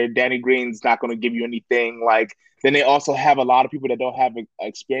player. Danny Green's not going to give you anything. Then they also have a lot of people that don't have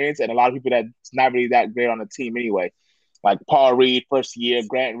experience and a lot of people that's not really that great on the team anyway. Like Paul Reed, first year.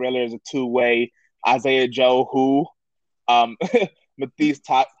 Grant Riller is a two-way. Isaiah Joe, who Matisse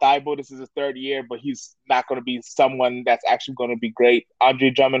Thybulle, this is his 3rd year, but he's not going to be someone that's actually going to be great.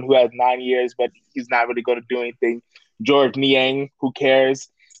 Andre Drummond, who has 9 years, but he's not really going to do anything. George Niang, who cares?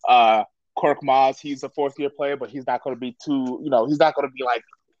 Cork Maz, he's a 4th-year player, but he's not going to be he's not going to be like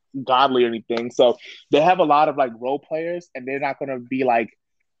godly or anything. So they have a lot of like role players, and they're not going to be like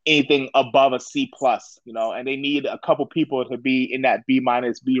anything above a C+, and they need a couple people to be in that B-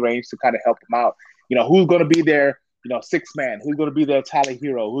 B range to kind of help them out. Who's going to be there, 6th man? Who's going to be there, Tyler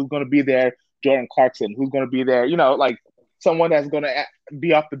Hero? Who's going to be there, Jordan Clarkson? Who's going to be there, like someone that's going to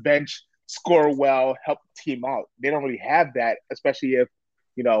be off the bench, score well, help the team out. They don't really have that, especially if,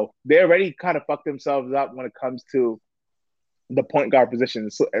 they already kind of fucked themselves up when it comes to the point guard position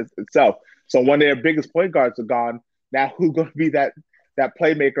itself. So when their biggest point guards are gone, now who's going to be that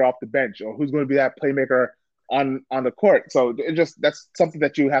playmaker off the bench, or who's going to be that playmaker on the court. So it just that's something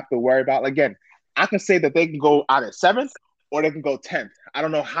that you have to worry about. Again, I can say that they can go out at seventh or they can go 10th. I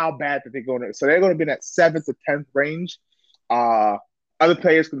don't know how bad that they're going to. So they're going to be in that 7th to 10th range. Uh, Other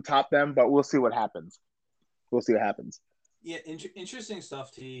players can top them, but we'll see what happens. We'll see what happens. Yeah, interesting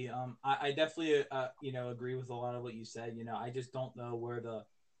stuff, T. I definitely agree with a lot of what you said. I just don't know where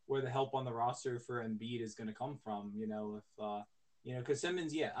the help on the roster for Embiid is going to come from. Because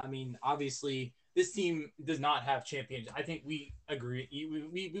Simmons, yeah, I mean, obviously this team does not have championship. I think we agree.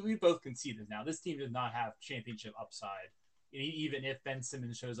 We both concede this now. This team does not have championship upside. Even if Ben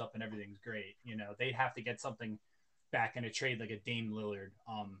Simmons shows up and everything's great, they'd have to get something back in a trade like a Dame Lillard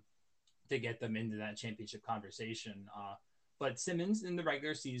to get them into that championship conversation. But Simmons in the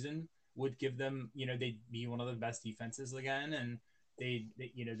regular season would give them, they'd be one of the best defenses again, and they'd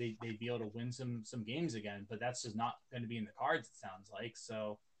be able to win some games again. But that's just not going to be in the cards, it sounds like.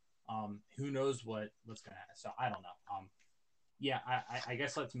 So who knows what's going to happen. So I don't know. I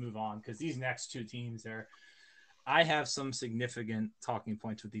guess let's move on because these next two teams are. I have some significant talking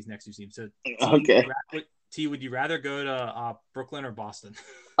points with these next two teams. So Okay. T, would you rather go to Brooklyn or Boston?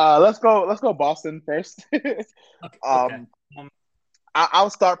 Let's go Boston first. Okay. I'll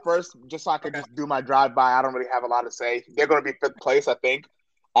start first just so I can Okay. just do my drive by. I don't really have a lot to say. They're going to be 5th place, I think.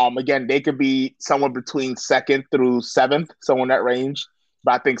 Again, they could be somewhere between 2nd through 7th, somewhere in that range.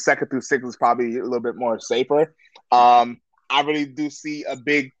 But I think 2nd through 6th is probably a little bit more safer. I really do see a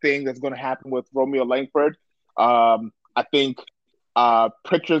big thing that's going to happen with Romeo Langford. I think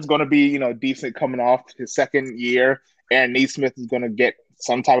Pritchard's going to be, decent coming off his 2nd year. Aaron Nesmith is going to get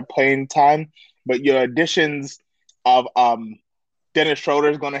some type of playing time. But your additions of Dennis Schroeder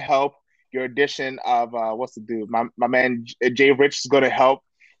is going to help. Your addition of what's the dude? My man Jay Rich is going to help.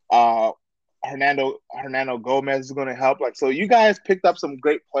 Hernando Gomez is going to help. Like, so you guys picked up some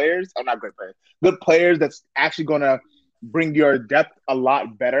great players. Oh, not great players. Good players that's actually going to bring your depth a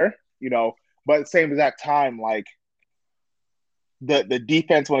lot better. But at the same exact time, like the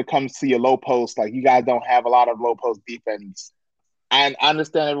defense when it comes to your low post, like you guys don't have a lot of low post defense. And I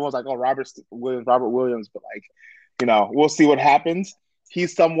understand everyone's like, oh, Robert Williams, but like, we'll see what happens.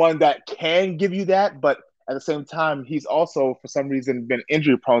 He's someone that can give you that, but at the same time, he's also for some reason been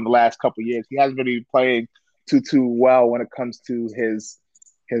injury prone the last couple of years. He hasn't really played too well when it comes to his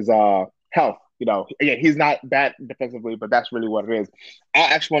health. Again, he's not bad defensively, but that's really what it is. I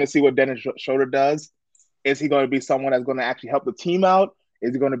actually want to see what Dennis Schroeder does. Is he going to be someone that's going to actually help the team out?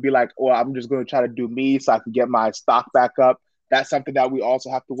 Is he going to be like, oh, I'm just going to try to do me so I can get my stock back up? That's something that we also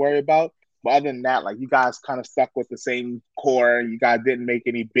have to worry about. But other than that, like you guys kind of stuck with the same core. You guys didn't make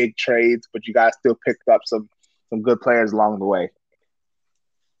any big trades, but you guys still picked up some good players along the way.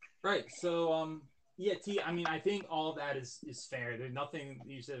 Right. So yeah, T, I mean I think all of that is fair. There's nothing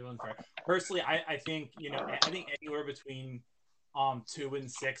you said was fair. Personally, I think, I think anywhere between 2 and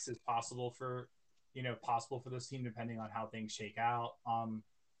 6 is possible for this team depending on how things shake out.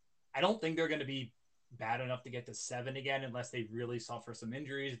 I don't think they're going to be bad enough to get to 7 again unless they really suffer some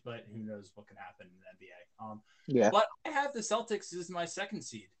injuries, but who knows what can happen in the NBA. Yeah. But I have the Celtics as my 2nd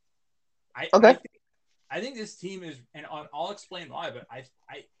seed. Okay. I think this team is, and I'll explain why, but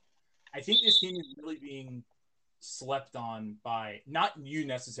I think this team is really being slept on by, not you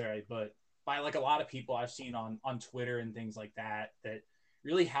necessarily, but by like a lot of people I've seen on Twitter and things like that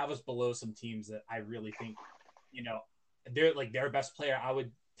really have us below some teams that I really think, they're like their best player. I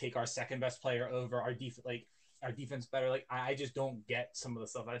would take our 2nd best player over our defense better. Like I just don't get some of the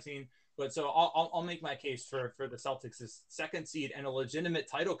stuff I've seen. But so I'll make my case for the Celtics as 2nd seed and a legitimate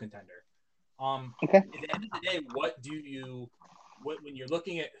title contender. Okay. At the end of the day, when you're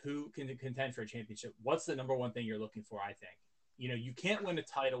looking at who can contend for a championship, what's the number one thing you're looking for? I think, you can't win a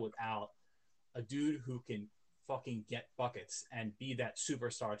title without a dude who can fucking get buckets and be that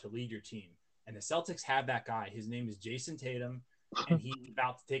superstar to lead your team. And the Celtics have that guy. His name is Jason Tatum, and he's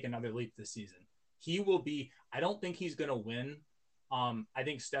about to take another leap this season. He will be. I don't think he's going to win. I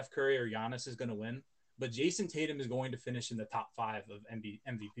think Steph Curry or Giannis is going to win, but Jason Tatum is going to finish in the top 5 of MVP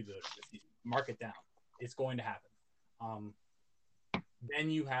voters this season. Mark it down. It's going to happen.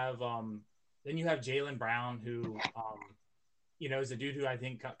 Then you have Jaylen Brown, who is a dude who I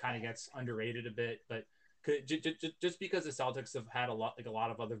think kind of gets underrated a bit, but just because the Celtics have had a lot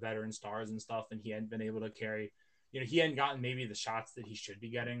of other veteran stars and stuff, and he hadn't been able to carry, he hadn't gotten maybe the shots that he should be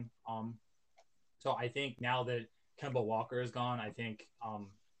getting. So I think now that Kemba Walker is gone, I think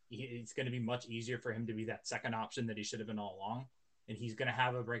it's going to be much easier for him to be that 2nd option that he should have been all along. And he's going to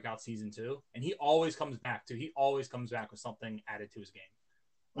have a breakout season too. And he always comes back with something added to his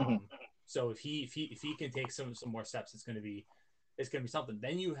game. So if he can take some more steps, it's going to be something.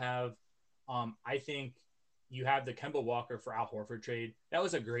 Then you have, I think you have the Kemba Walker for Al Horford trade. That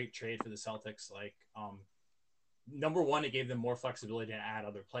was a great trade for the Celtics. Like, number one, it gave them more flexibility to add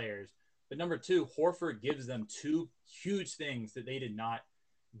other players. But number two, Horford gives them two huge things that they did not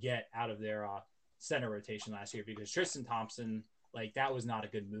get out of their center rotation last year, because Tristan Thompson, like, that was not a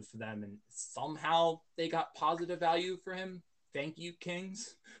good move for them. And somehow they got positive value for him. Thank you,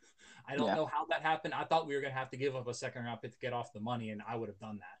 Kings. I don't Yeah. know how that happened. I thought we were going to have to give up a second round pick to get off the money, and I would have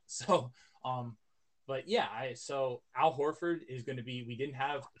done that. So, but yeah, so Al Horford is going to be, we didn't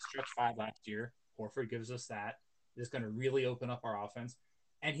have a stretch five last year. Horford gives us that. It's going to really open up our offense.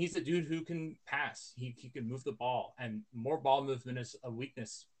 And he's a dude who can pass. He can move the ball, and more ball movement is a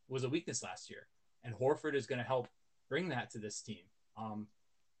weakness, was a weakness last year. And Horford is going to help bring that to this team. And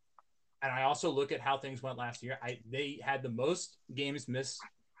I also look at how things went last year. They had the most games missed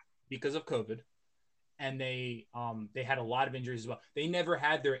because of COVID, and they had a lot of injuries as well. They never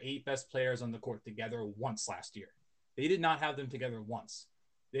had their 8 best players on the court together once last year. They did not have them together once.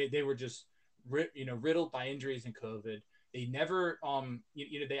 They were just riddled by injuries and COVID. They never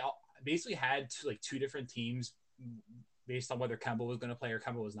they basically had two different teams based on whether Kemba was going to play or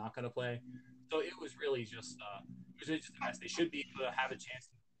Kemba was not going to play. So it was really just a mess. They should be able to have a chance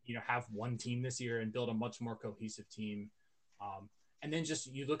to have one team this year and build a much more cohesive team. And then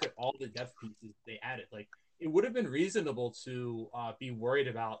just you look at all the depth pieces they added. Like, it would have been reasonable to be worried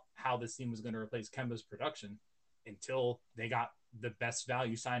about how this team was going to replace Kemba's production until they got the best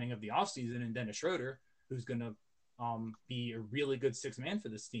value signing of the offseason in Dennis Schroeder, who's going to be a really good 6-man for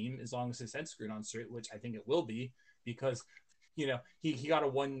this team as long as his head's screwed on straight, which I think it will be, because he got a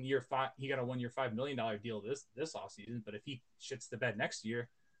 1 year $5 million deal this offseason. But if he shits the bed next year,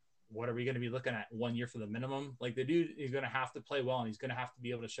 what are we going to be looking at? 1 year for the minimum? Like, the dude is going to have to play well, and he's going to have to be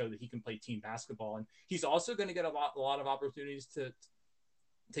able to show that he can play team basketball. And he's also going to get a lot of opportunities to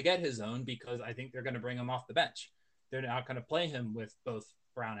get his own, because I think they're going to bring him off the bench. They're not going to play him with both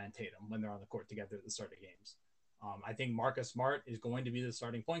Brown and Tatum when they're on the court together at the start of games. I think Marcus Smart is going to be the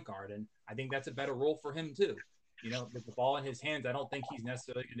starting point guard, and I think that's a better role for him too. With the ball in his hands, I don't think he's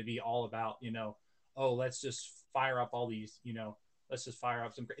necessarily going to be all about, let's just fire up all these, let's just fire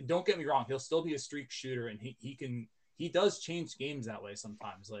up some. Don't get me wrong, he'll still be a streak shooter, and he does change games that way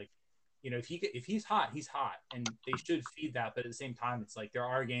sometimes. Like, if he's hot, he's hot, and they should feed that. But at the same time, it's like there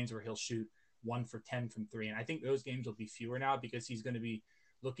are games where he'll shoot 1 for 10 from 3, and I think those games will be fewer now because he's going to be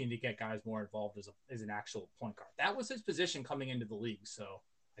looking to get guys more involved as an actual point guard. That was his position coming into the league, so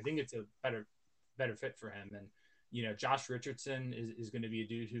I think it's a better fit for him. And Josh Richardson is going to be a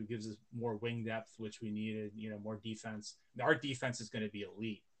dude who gives us more wing depth, which we needed. More defense. Our defense is going to be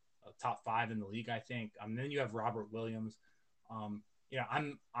elite, top 5 in the league, I think. Then you have Robert Williams.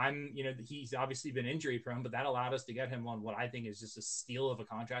 He's obviously been injury prone, but that allowed us to get him on what I think is just a steal of a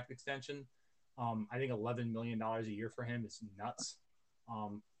contract extension. I think $11 million a year for him is nuts.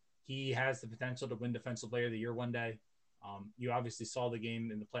 He has the potential to win Defensive Player of the Year one day. You obviously saw the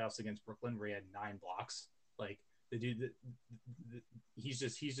game in the playoffs against Brooklyn where he had 9 blocks. Like, the dude, he's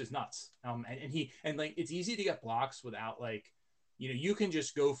just nuts. And like, it's easy to get blocks without, like, you can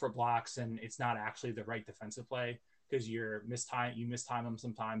just go for blocks and it's not actually the right defensive play because you mistime them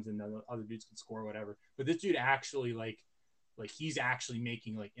sometimes, and the other dudes can score or whatever. But this dude actually like he's actually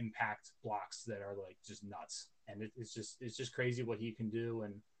making like impact blocks that are like just nuts, and it's just crazy what he can do.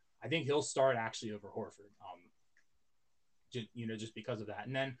 And I think he'll start actually over Horford, just because of that.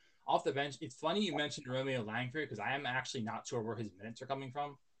 And then off the bench, it's funny you mentioned Romeo Langford, because I am actually not sure where his minutes are coming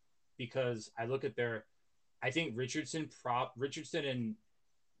from, because I look at I think Richardson, and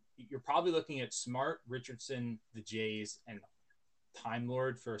you're probably looking at Smart, Richardson, the Jays, and Time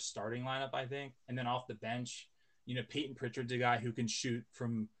Lord for a starting lineup, I think. And then off the bench, Peyton Pritchard's a guy who can shoot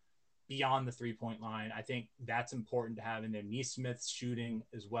from beyond the 3-point line. I think that's important to have in there. Neesmith's shooting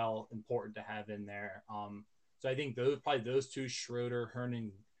as well, important to have in there. So I think those two, Schroeder,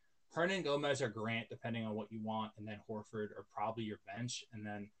 Hernan Gomez, or Grant, depending on what you want, and then Horford are probably your bench. And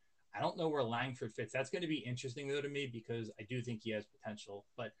then I don't know where Langford fits. That's going to be interesting though to me, because I do think he has potential,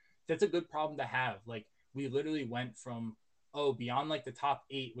 but that's a good problem to have. Like, we literally went from beyond like the top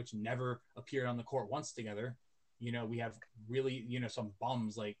 8, which never appeared on the court once together. We have really, some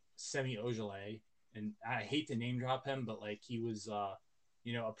bums like Semi Ojeleye, and I hate to name drop him, but like he was, a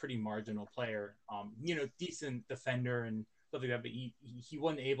pretty marginal player, decent defender and stuff like that, but he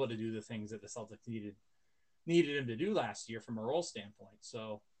wasn't able to do the things that the Celtics needed him to do last year from a role standpoint.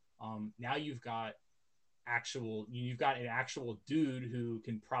 So now you've got an actual dude who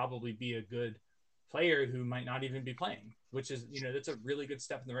can probably be a good player who might not even be playing, which is, that's a really good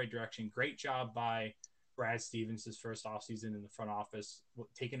step in the right direction. Great job by Brad Stevens' first offseason in the front office,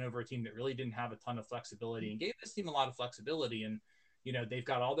 taking over a team that really didn't have a ton of flexibility and gave this team a lot of flexibility. And, they've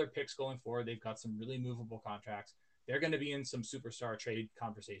got all their picks going forward. They've got some really movable contracts. They're going to be in some superstar trade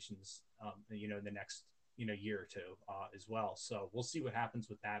conversations, in the next, year or two as well. So we'll see what happens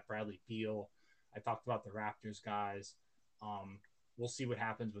with that. Bradley Beal. I talked about the Raptors guys. We'll see what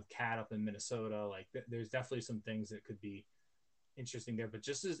happens with Cat up in Minnesota. Like there's definitely some things that could be interesting there. But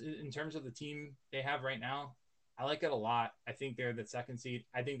just as in terms of the team they have right now, I like it a lot. I think they're the second seed.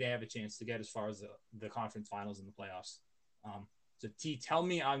 I think they have a chance to get as far as the conference finals in the playoffs. So T, tell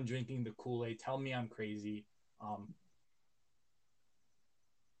me I'm drinking the Kool-Aid. Tell me I'm crazy.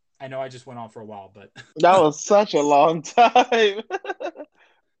 I know I just went on for a while, but that was such a long time.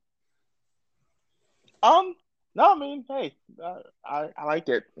 No, I mean, hey, I like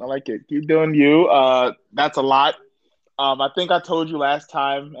it. I like it. Keep doing you. That's a lot. I think I told you last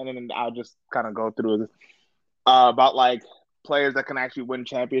time, and then I'll just kind of go through this about like players that can actually win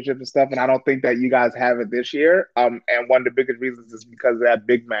championships and stuff. And I don't think that you guys have it this year. And one of the biggest reasons is because of that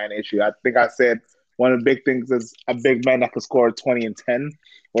big man issue. I think I said one of the big things is a big man that can score 20 and 10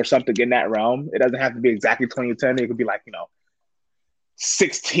 or something in that realm. It doesn't have to be exactly 20 and 10. It could be like,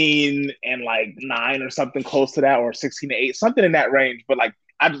 16 and like 9 or something close to that, or 16 to 8, something in that range. But like,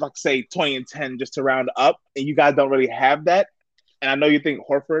 I just like to say 20 and 10 just to round up. And you guys don't really have that. And I know you think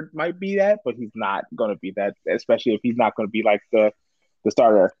Horford might be that, but he's not going to be that, especially if he's not going to be like the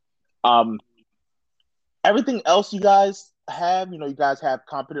starter. Everything else you guys have, you guys have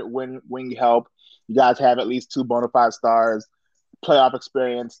competent wing help. You guys have at least 2 bona fide stars, playoff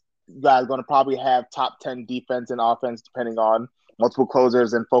experience. You guys are going to probably have top 10 defense and offense, depending on multiple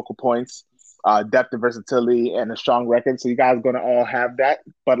closers and focal points, depth and versatility, and a strong record. So you guys are going to all have that.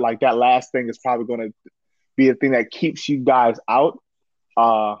 But like that last thing is probably going to be the thing that keeps you guys out.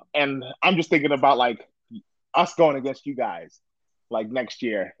 And I'm just thinking about like us going against you guys like next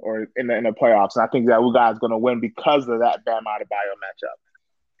year or in the playoffs. And I think that you guys are going to win because of that Bam Adebayo matchup.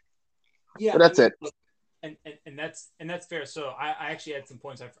 Yeah, but that's it. And that's fair. So I actually had some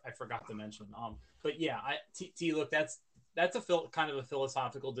points I forgot to mention. But yeah, look, that's kind of a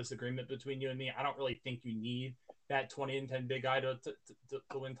philosophical disagreement between you and me. I don't really think you need that 20 and 10 big guy to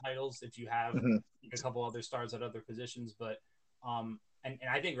win titles if you have a couple other stars at other positions. But and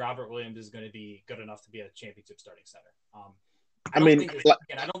I think Robert Williams is going to be good enough to be a championship starting center. I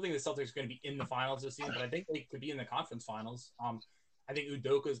don't think the Celtics are going to be in the finals this season, but I think they could be in the conference finals. I think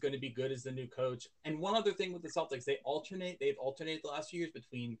Udoka is going to be good as the new coach. And one other thing with the Celtics, they've alternated the last few years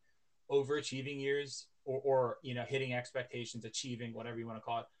between overachieving years or hitting expectations, achieving whatever you want to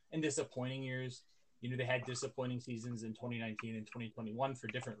call it, and disappointing years. They had disappointing seasons in 2019 and 2021 for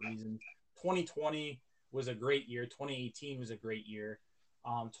different reasons. 2020 was a great year. 2018 was a great year.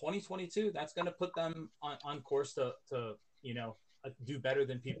 2022, that's going to put them on course to do better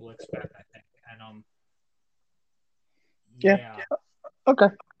than people expect, I think. And yeah. Okay.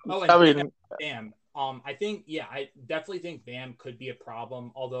 Oh, and Bam. I definitely think Bam could be a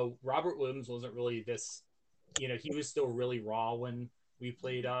problem. Although Robert Williams wasn't really this, he was still really raw when we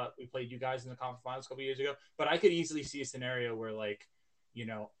played you guys in the conference finals a couple years ago. But I could easily see a scenario where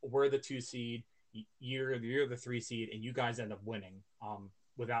we're the 2 seed, you're the 3 seed, and you guys end up winning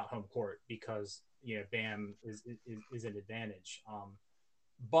without home court because Bam is an advantage.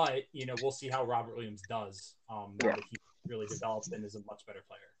 But we'll see how Robert Williams does now that he really developed and is a much better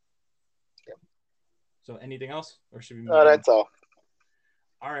player. Yeah. So anything else, or should we move on? That's all.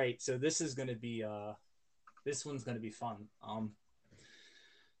 All right. So this one's going to be fun.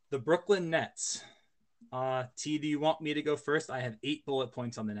 The Brooklyn Nets. T, do you want me to go first? I have 8 bullet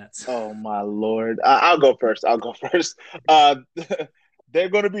points on the Nets. Oh my Lord. I'll go first. They're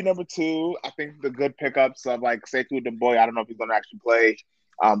going to be number 2. I think the good pickups of like Sekou Doumbouya, I don't know if he's going to actually play,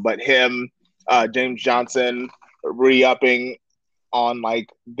 but him, James Johnson, re-upping on like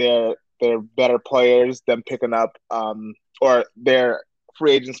their better players, them picking up, or their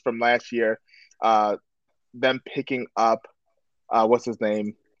free agents from last year, them picking up, what's his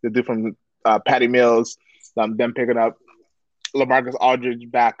name? The dude from Patty Mills, them picking up LaMarcus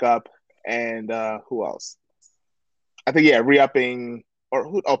Aldridge back up, and who else? I think, re-upping,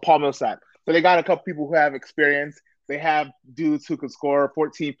 Paul Millsap. So they got a couple people who have experience. They have dudes who can score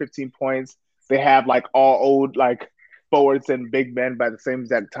 14, 15 points. They have like all old like forwards and big men. By the same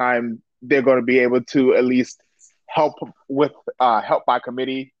exact time, they're going to be able to at least help with help by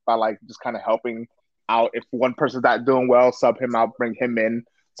committee by like just kind of helping out. If one person's not doing well, sub him out, bring him in,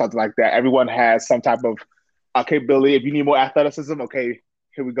 something like that. Everyone has some type of capability. If you need more athleticism, okay,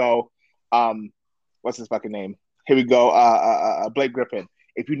 here we go. What's his fucking name? Here we go. Blake Griffin.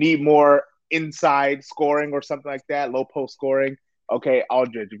 If you need more inside scoring or something like that, low post scoring, okay,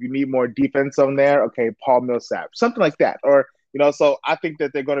 Aldridge. If you need more defense on there, okay, Paul Millsap, something like that. Or, so I think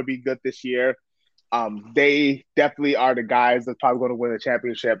that they're going to be good this year. They definitely are the guys that's probably going to win a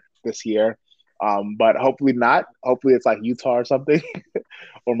championship this year. But hopefully not. Hopefully it's like Utah or something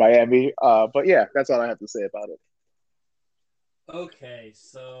or Miami. But yeah, that's all I have to say about it. Okay,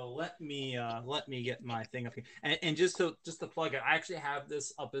 so let me get my thing up here, and just to plug it, I actually have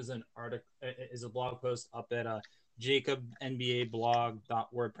this up as an article, as a blog post up at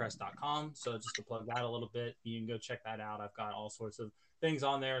jacobnbablog.wordpress.com. So just to plug that a little bit, you can go check that out. I've got all sorts of things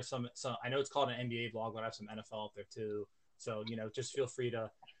on there. Some I know it's called an NBA blog, but I have some NFL up there too. So just feel free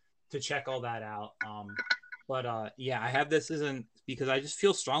to check all that out. But yeah, I have this isn't because I just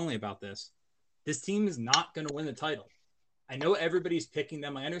feel strongly about this. This team is not going to win the title. I know everybody's picking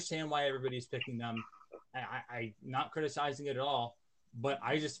them. I understand why everybody's picking them. I'm not criticizing it at all, but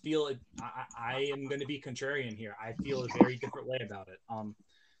I just feel I am going to be contrarian here. I feel a very different way about it.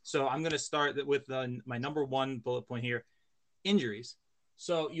 So I'm going to start with my number one bullet point here: injuries.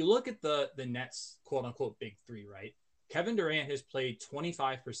 So you look at the Nets, quote unquote, big three, right? Kevin Durant has played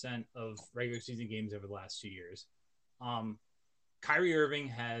 25% of regular season games over the last 2 years. Kyrie Irving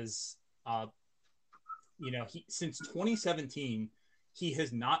has since 2017, he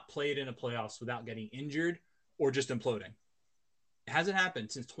has not played in a playoffs without getting injured or just imploding. It hasn't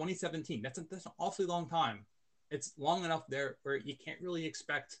happened since 2017. That's an awfully long time. It's long enough there where you can't really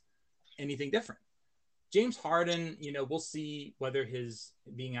expect anything different. James Harden, we'll see whether his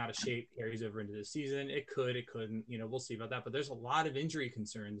being out of shape carries over into the season. It could, it couldn't. We'll see about that. But there's a lot of injury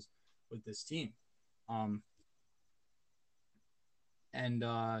concerns with this team. And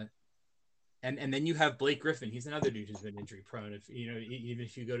then you have Blake Griffin. He's another dude who's been injury prone. Even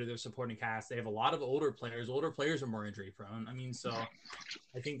if you go to their supporting cast, they have a lot of older players. Older players are more injury prone. So I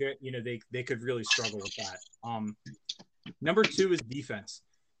think that they could really struggle with that. Number two is defense.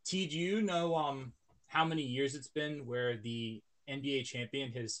 T, do you know how many years it's been where the NBA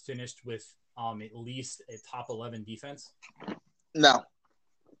champion has finished with at least a top 11 defense? No.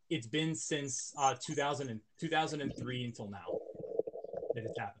 It's been since 2003 until now that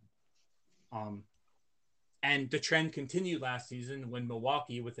it's happened. And the trend continued last season when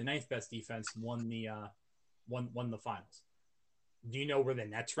Milwaukee, with the ninth best defense, won the finals. Do you know where the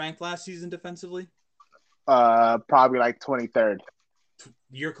Nets ranked last season defensively? Probably like 23rd.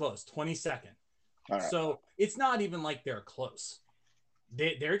 You're close, 22nd. Right. So it's not even like they're close.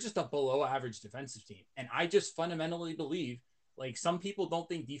 They're just a below average defensive team, and I just fundamentally believe, like, some people don't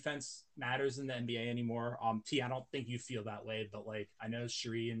think defense matters in the NBA anymore. T, I don't think you feel that way, but like I know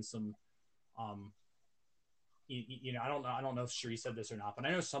Sheree and some. I don't know if Sheree said this or not, but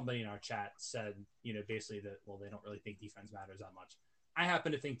I know somebody in our chat said, basically that, well, they don't really think defense matters that much. I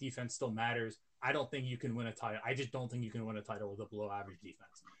happen to think defense still matters. I don't think you can win a title. I just don't think you can win a title with a below average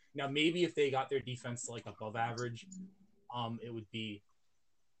defense. Now, maybe if they got their defense to like above average, it would be,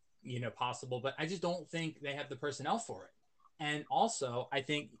 possible, but I just don't think they have the personnel for it. And also, I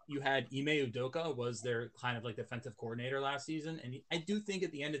think you had Ime Udoka was their kind of like defensive coordinator last season. And I do think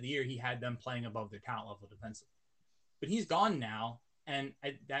at the end of the year, he had them playing above their talent level defensively. But he's gone now. And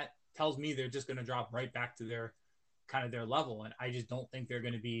that tells me they're just going to drop right back to their level. And I just don't think they're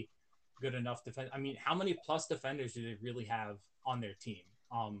going to be good enough defense. I mean, how many plus defenders do they really have on their team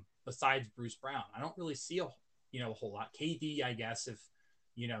besides Bruce Brown? I don't really see a whole lot. KD, I guess, if,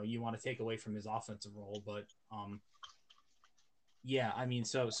 you want to take away from his offensive role. But, yeah, I mean,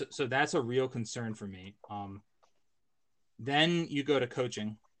 so that's a real concern for me. Then you go to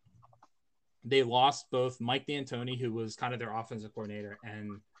coaching. They lost both Mike D'Antoni, who was kind of their offensive coordinator,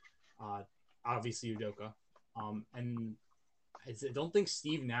 and obviously Udoka. And I don't think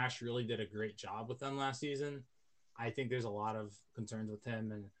Steve Nash really did a great job with them last season. I think there's a lot of concerns with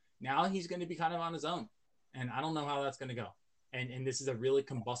him, and now he's going to be kind of on his own. And I don't know how that's going to go. And this is a really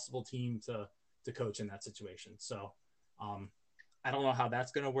combustible team to coach in that situation. So, I don't know how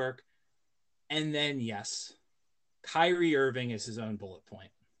that's going to work. And then, yes, Kyrie Irving is his own bullet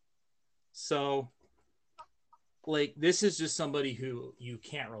point. So, like, this is just somebody who you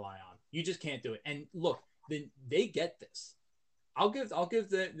can't rely on. You just can't do it. And look, they get this. I'll give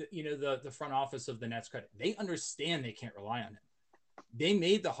the front office of the Nets credit. They understand they can't rely on him. They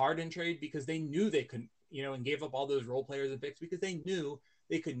made the Harden trade because they knew they couldn't, and gave up all those role players and picks because they knew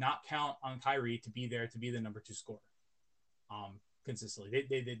they could not count on Kyrie to be there to be the number 2 scorer. Consistently.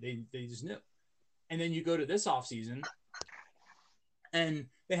 They just knew. And then you go to this offseason, and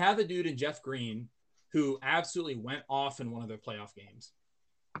they have a dude in Jeff Green who absolutely went off in one of their playoff games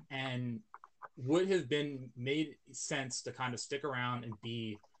and would have been made sense to kind of stick around and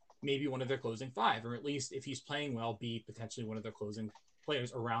be maybe one of their closing five, or at least if he's playing well, be potentially one of their closing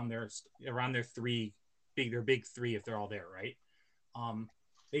players around their big three if they're all there, right? Um,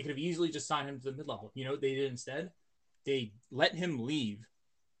 they could have easily just signed him to the mid level. You know what they did instead? They let him leave,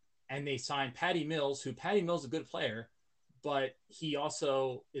 and they signed Patty Mills, who Patty Mills is a good player, but he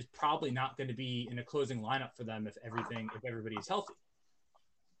also is probably not going to be in a closing lineup for them if everybody is healthy.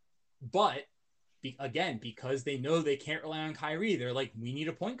 But again, because they know they can't rely on Kyrie, they're like, we need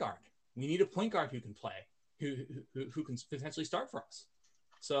a point guard. We need a point guard who can play, who can potentially start for us.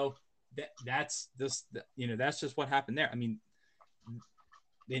 So that's that's just what happened there. I mean,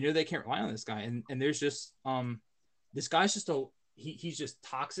 they know they can't rely on this guy, and there's just this guy's just he's just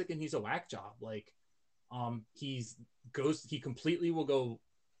toxic, and he's a whack job. Like he completely will go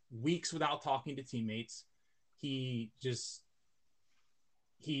weeks without talking to teammates. He just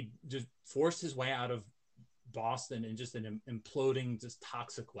forced his way out of Boston in just an imploding, just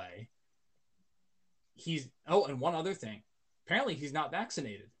toxic way. And one other thing, apparently he's not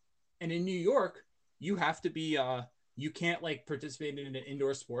vaccinated, and in New York, you have to be you can't like participate in an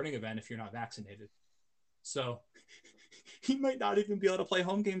indoor sporting event if you're not vaccinated. So he might not even be able to play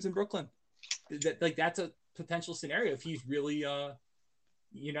home games in Brooklyn. That's a potential scenario if he's really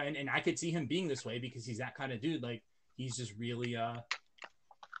and I could see him being this way because he's that kind of dude. Like he's just really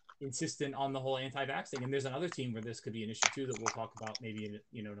insistent on the whole anti-vax thing. And there's another team where this could be an issue too that we'll talk about maybe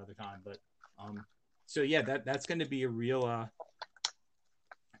in another time. But so yeah, that's going to be a real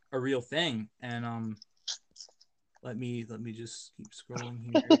thing. And let me just keep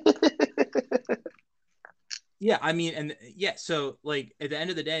scrolling here. Yeah, I mean, and yeah, so like at the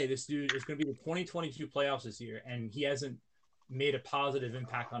end of the day, this dude is going to be the 2022 playoffs this year, and he hasn't made a positive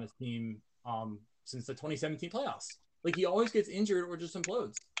impact on his team since the 2017 playoffs. Like he always gets injured or just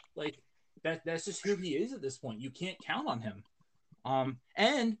implodes. Like that's just who he is at this point. You can't count on him.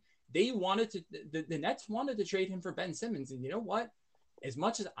 And they wanted to the Nets wanted to trade him for Ben Simmons, and you know what? As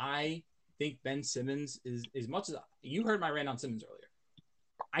much as I think Ben Simmons is, as much as you heard my rant on Simmons earlier,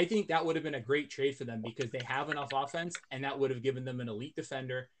 I think that would have been a great trade for them because they have enough offense, and that would have given them an elite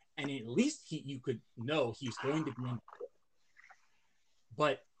defender, and at least you could know he's going to be on.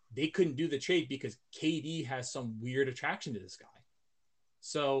 But they couldn't do the trade because KD has some weird attraction to this guy.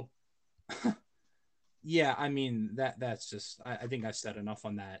 So, yeah, I mean that's just I think I've said enough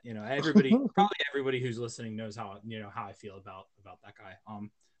on that. You know, probably everybody who's listening knows how I feel about that guy.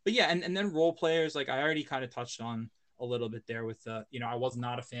 But yeah, and then role players like I already kind of touched on a little bit there with I was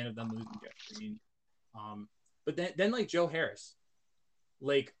not a fan of them losing Jeff Green. But then like Joe Harris,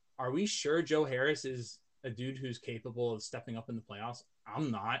 like, are we sure Joe Harris is a dude who's capable of stepping up in the playoffs?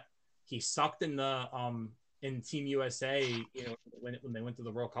 I'm not. He sucked in Team USA, when they went to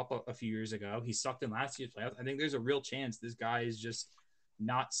the World Cup a few years ago. He sucked in last year's playoffs. I think there's a real chance this guy is just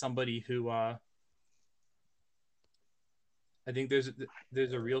not somebody who I think there's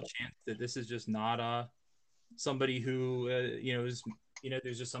a real chance that this is just not somebody who is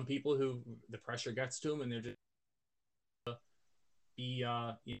there's just some people who the pressure gets to them and they're just they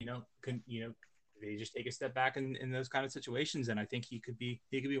just take a step back in those kind of situations, and I think he could be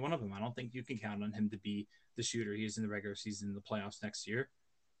one of them. I don't think you can count on him to be the shooter he is in the regular season in the playoffs next year.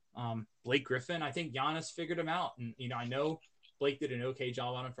 Blake Griffin, I think Giannis figured him out, and I know Blake did an okay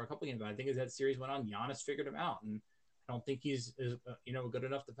job on him for a couple games, but I think as that series went on, Giannis figured him out, and I don't think he's a good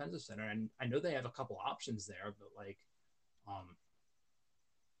enough defensive center. And I know they have a couple options there, but like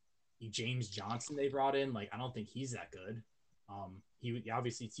James Johnson they brought in, like I don't think he's that good. He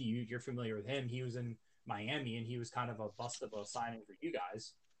obviously you're familiar with him. He was in Miami and he was kind of a bust of a signing for you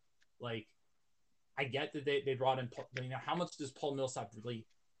guys. Like I get that they brought in, how much does Paul Millsap really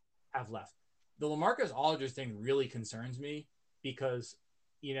have left? The LaMarcus Aldridge thing really concerns me because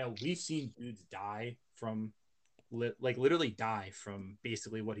we've seen dudes die from literally die from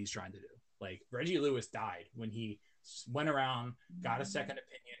basically what he's trying to do. Like Reggie Lewis died when he went around, got a second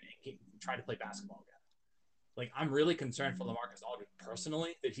opinion, and tried to play basketball again. Like I'm really concerned for LaMarcus Aldridge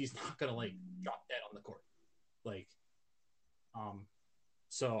personally that he's not gonna like drop dead on the court. Like,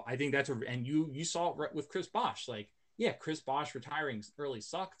 so I think and you saw it with Chris Bosh. Like, yeah, Chris Bosh retiring early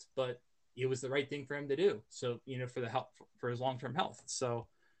sucked, but it was the right thing for him to do. So for the help for his long term health. So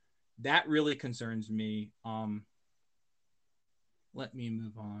that really concerns me. Let me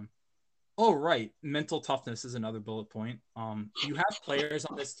move on. Oh, right. Mental toughness is another bullet point. You have players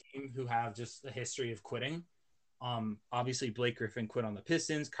on this team who have just a history of quitting. Obviously, Blake Griffin quit on the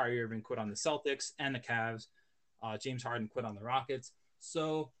Pistons. Kyrie Irving quit on the Celtics and the Cavs. James Harden quit on the Rockets.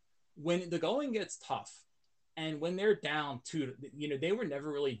 So when the going gets tough and when they're down they were never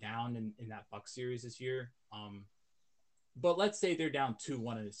really down in that Bucks series this year. But let's say they're down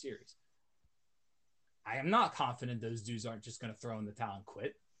 2-1 in a series. I am not confident those dudes aren't just going to throw in the towel and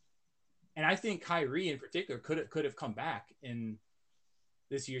quit. And I think Kyrie in particular could have come back in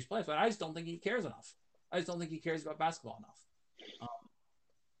this year's playoffs, but I just don't think he cares enough. I just don't think he cares about basketball enough.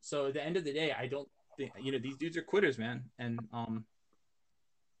 So at the end of the day, I don't think these dudes are quitters, man, and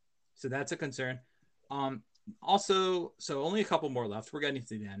so that's a concern. Also, so only a couple more left. We're getting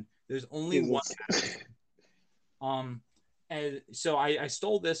to the end. There's only one. And so I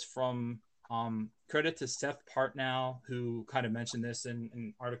stole this from credit to Seth Partnow, who kind of mentioned this in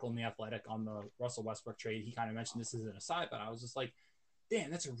an article in The Athletic on the Russell Westbrook trade. He kind of mentioned this as an aside, but I was just like,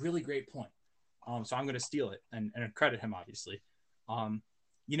 damn, that's a really great point. So I'm going to steal it and credit him, obviously.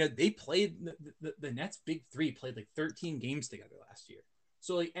 They played the Nets big three played like 13 games together last year.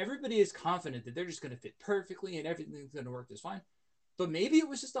 So like everybody is confident that they're just going to fit perfectly and everything's going to work just fine. But maybe it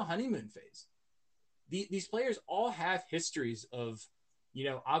was just a honeymoon phase. These players all have histories of,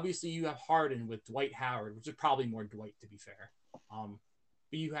 obviously you have Harden with Dwight Howard, which is probably more Dwight to be fair.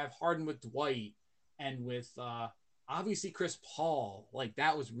 But you have Harden with Dwight and with obviously Chris Paul. Like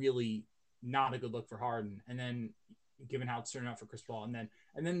that was really not a good look for Harden. And then given how it's turned out for Chris Paul, and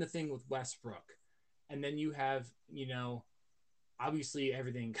then the thing with Westbrook, and then you have obviously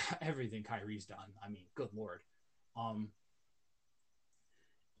everything Kyrie's done. I mean, good Lord.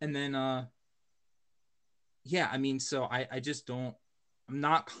 And then yeah, I mean, so I just don't, I'm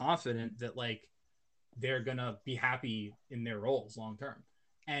not confident that like they're gonna be happy in their roles long term.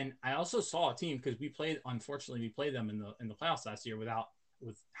 And I also saw a team because unfortunately we played them in the playoffs last year with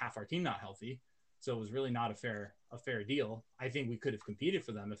half our team not healthy. So it was really not a fair deal. I think we could have competed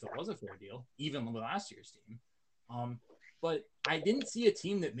for them if it was a fair deal, even with last year's team. But I didn't see a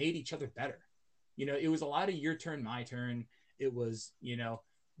team that made each other better. It was a lot of your turn, my turn. It was,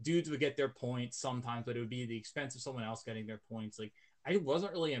 dudes would get their points sometimes, but it would be the expense of someone else getting their points. Like I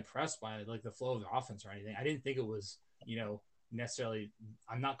wasn't really impressed by like the flow of the offense or anything. I didn't think it was, necessarily.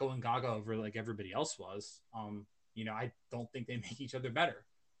 I'm not going gaga over like everybody else was. I don't think they make each other better,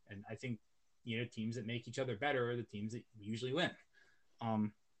 and I think teams that make each other better are the teams that usually win.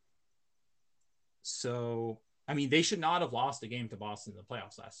 So I mean, they should not have lost a game to Boston in the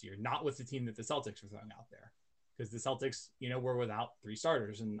playoffs last year, not with the team that the Celtics were throwing out there. Because the Celtics, were without 3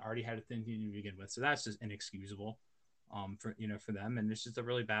 starters and already had a thin team to begin with. So that's just inexcusable for them. And it's just a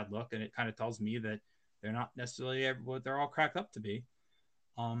really bad look. And it kind of tells me that they're not necessarily what they're all cracked up to be.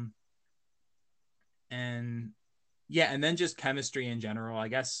 And yeah, and then just chemistry in general. I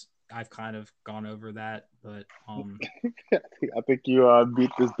guess I've kind of gone over that, but I think you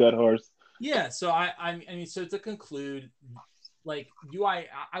beat this dead horse. Yeah, so I mean, so to conclude, like,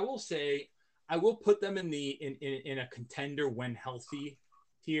 I will say I will put them in a contender when healthy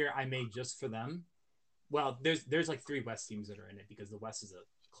tier I made just for them. Well, there's like 3 West teams that are in it because the West is a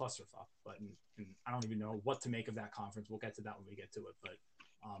clusterfuck. But and I don't even know what to make of that conference. We'll get to that when we get to it. But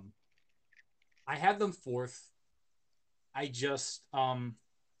I have them 4th. I just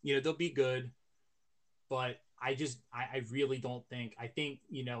they'll be good, but I really don't think. I think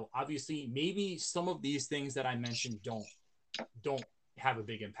obviously maybe some of these things that I mentioned don't have a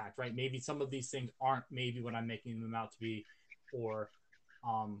big impact, right? Maybe some of these things aren't maybe what I'm making them out to be, or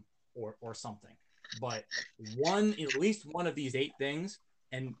something. But at least one of these 8 things,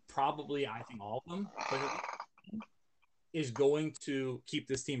 and probably I think all of them, but is going to keep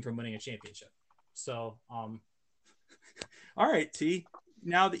this team from winning a championship. So, all right, T.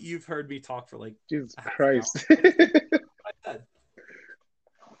 Now that you've heard me talk for like Jesus Christ. All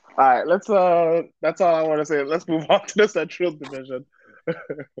right, let's that's all I want to say. Let's move on to the Central Division.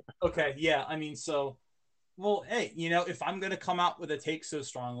 Okay, yeah. I mean, so well, hey, if I'm gonna come out with a take so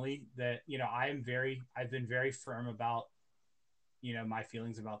strongly that, I've been very firm about, my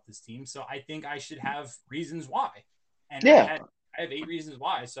feelings about this team. So I think I should have reasons why. And yeah. I have 8 reasons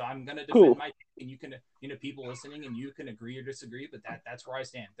why. So I'm gonna defend Cool. my take, and you can, people listening, and you can agree or disagree, but that's where I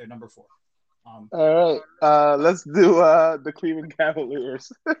stand. They're number 4. All right. Let's do the Cleveland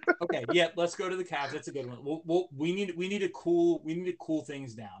Cavaliers. Okay, yeah, let's go to the Cavs. That's a good one. We need to cool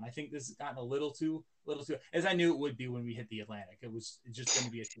things down. I think this has gotten a little too, as I knew it would be when we hit the Atlantic. It's just going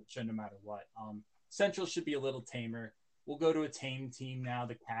to be a shit show no matter what. Central should be a little tamer. We'll go to a tame team now,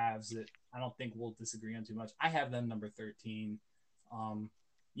 the Cavs, that I don't think we'll disagree on too much. I have them number 13.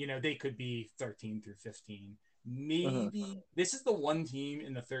 They could be 13 through 15. Maybe this is the one team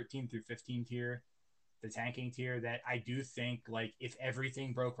in the 13 through 15 tier, the tanking tier, that I do think, like, if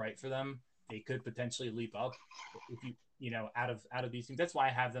everything broke right for them, they could potentially leap up. If out of these teams, that's why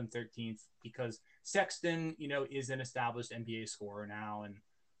I have them 13th, because Sexton, is an established NBA scorer now, and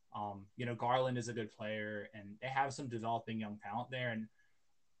Garland is a good player, and they have some developing young talent there. And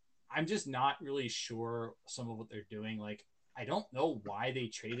I'm just not really sure some of what they're doing. Like, I don't know why they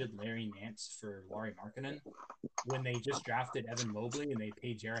traded Larry Nance for Lauri Markkanen when they just drafted Evan Mobley and they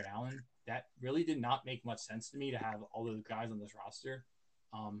paid Jared Allen. That really did not make much sense to me to have all those guys on this roster.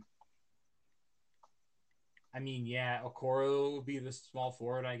 Um, I mean, yeah, Okoro would be the small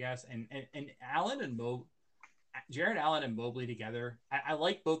forward, I guess, and Allen and Jared Allen and Mobley together. I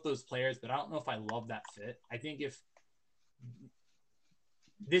like both those players, but I don't know if I love that fit. I think if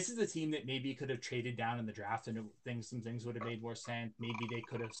this is a team that maybe could have traded down in the draft and some things would have made more sense. Maybe they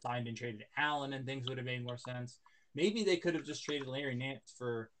could have signed and traded Allen and things would have made more sense. Maybe they could have just traded Larry Nance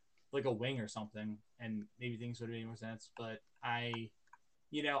for like a wing or something, and maybe things would have made more sense. But I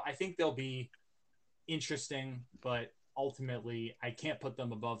think they'll be interesting, but ultimately I can't put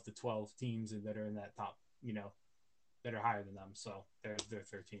them above the 12 teams that are in that top, that are higher than them. So they're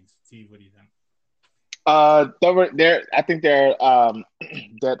 13th. Steve, what do you think? They were there. I think they're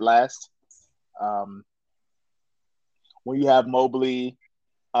dead last. Um, when you have Mobley,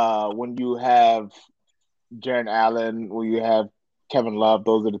 when you have Jaren Allen, when you have Kevin Love,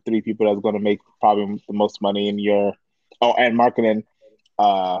 those are the three people that's going to make probably the most money in your. Oh, and marketing.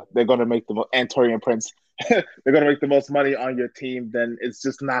 They're going to make the and Torian Prince. They're going to make the most money on your team. Then it's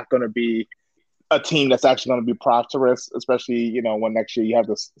just not going to be a team that's actually going to be prosperous, especially when next year you have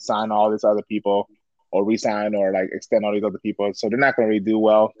to sign all these other people or resign or like extend all these other people. So they're not going to really do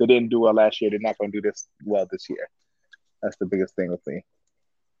well. They didn't do well last year. They're not going to do this well this year. That's the biggest thing with me.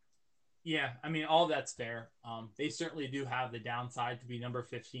 Yeah, I mean, all that's fair. They certainly do have the downside to be number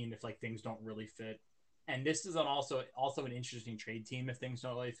 15 if like things don't really fit. And this is also an interesting trade team if things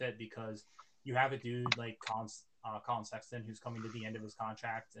don't really fit because you have a dude like Colin Sexton who's coming to the end of his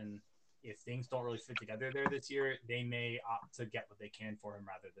contract, and if things don't really fit together there this year, they may opt to get what they can for him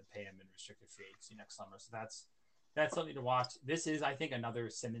rather than pay him in restricted free agency next summer. So that's something to watch. This is, I think, another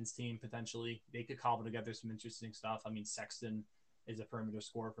Simmons team potentially. They could cobble together some interesting stuff. I mean, Sexton is a perimeter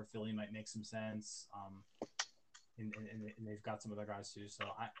scorer for Philly might make some sense. And they've got some other guys too. So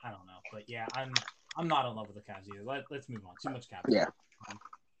I don't know, but yeah, I'm not in love with the Cavs either. Let's move on. Too much cap. Yeah. Um,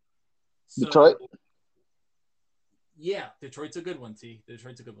 Detroit. so yeah, Detroit's a good one.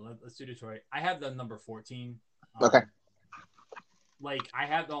 Detroit's a good one. Let's do Detroit. I have them number 14. Okay. Like I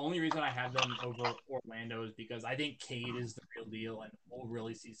have the only reason I have them over Orlando is because I think Cade is the real deal, and we'll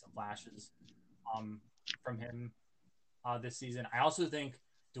really see some flashes from him this season. I also think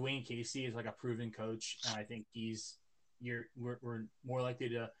Dwayne Casey is like a proven coach, and I think we're more likely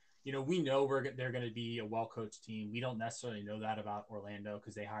to we know they're going to be a well coached team. We don't necessarily know that about Orlando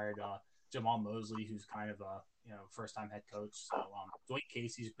because they hired Jamal Mosley, who's kind of a first time head coach. So Dwayne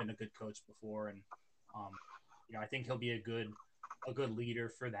Casey's been a good coach before, and I think he'll be a good leader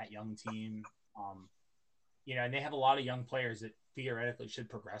for that young team. And they have a lot of young players that theoretically should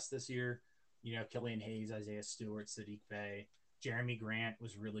progress this year. Killian Hayes, Isaiah Stewart, Sadiq Bey, Jeremy Grant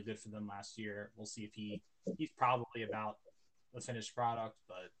was really good for them last year. We'll see if he's probably about the finished product,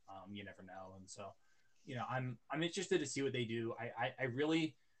 but you never know. And so, I'm interested to see what they do. I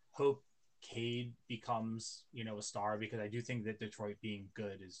really hope Cade becomes, a star because I do think that Detroit being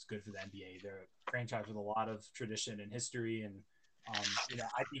good is good for the NBA. They're a franchise with a lot of tradition and history, and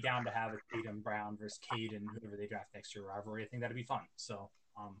I'd be down to have a Tatum Brown versus Cade and whoever they draft next year rivalry. I think that'd be fun. So,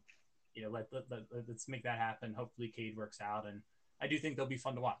 let's make that happen. Hopefully, Cade works out, and I do think they'll be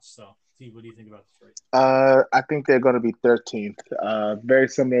fun to watch. So, Steve, what do you think about Detroit? I think they're going to be 13th. Very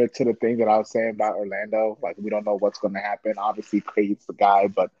similar to the thing that I was saying about Orlando. Like we don't know what's going to happen. Obviously, Cade's the guy,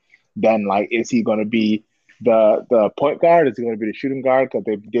 but then like, is he going to be the point guard? Is he going to be the shooting guard? Because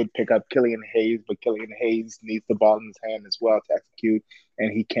they did pick up Killian Hayes, but Killian Hayes needs the ball in his hand as well to execute,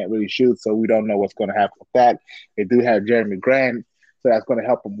 and he can't really shoot. So we don't know what's going to happen with that. They do have Jeremy Grant, so that's going to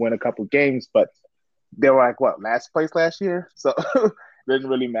help them win a couple games. But they were like last place last year, so it didn't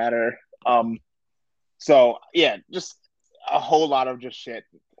really matter. So yeah, just a whole lot of just shit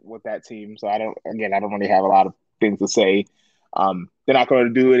with that team. So I don't really have a lot of things to say. They're not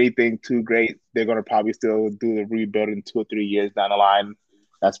going to do anything too great. They're going to probably still do the rebuild in 2 or 3 years down the line.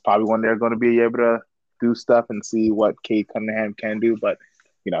 That's probably when they're going to be able to do stuff and see what Cade Cunningham can do. But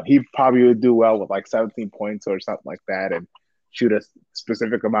he probably would do well with like 17 points or something like that, and shoot a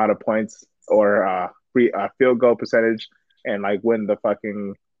specific amount of points or field goal percentage, and like win the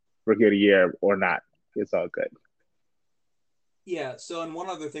fucking rookie of the year or not. It's all good. Yeah. So, and one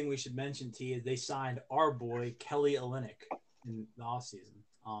other thing we should mention, T, is they signed our boy Kelly Olynyk in the offseason.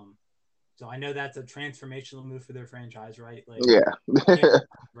 So I know that's a transformational move for their franchise, right? Like, yeah,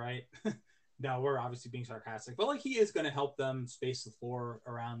 right? No, we're obviously being sarcastic, but like he is going to help them space the floor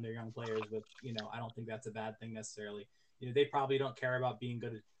around their young players, which I don't think that's a bad thing necessarily. They probably don't care about being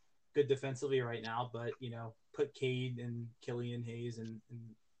good defensively right now, but put Cade and Killian Hayes and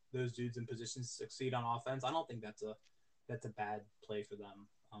those dudes in positions to succeed on offense. I don't think that's a bad play for them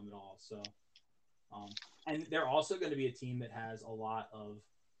at all. So, and they're also going to be a team that has a lot of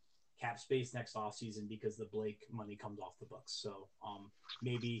cap space next offseason because the Blake money comes off the books. So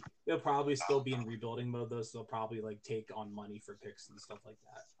maybe they'll probably still be in rebuilding mode though, so they'll probably like take on money for picks and stuff like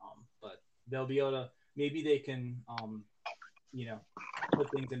that. But they'll be able to maybe they can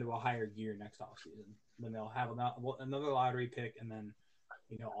put things into a higher gear next offseason. Then they'll have another lottery pick and then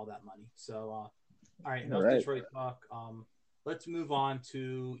all that money. So all right, enough Detroit talk. Let's move on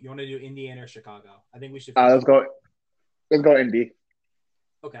to you want to do Indiana or Chicago? I think we should. Let's go. Let's go Indy.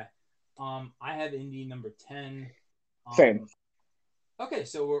 Okay. I have Indy number 10. Same. Okay,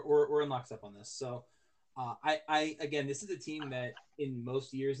 so we're in lockstep on this. So, I again, this is a team that in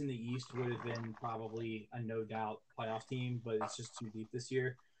most years in the East would have been probably a no doubt playoff team, but it's just too deep this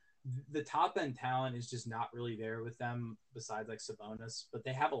year. The top end talent is just not really there with them, besides like Sabonis. But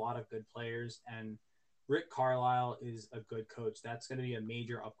they have a lot of good players, and Rick Carlisle is a good coach. That's going to be a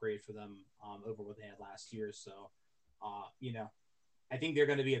major upgrade for them over what they had last year. So, I think they're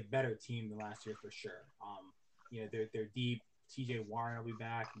going to be a better team than last year for sure. They're deep. T.J. Warren will be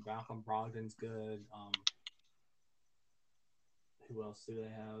back. Malcolm Brogdon's good. Who else do they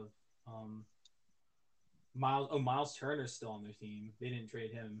have? Miles Turner's still on their team. They didn't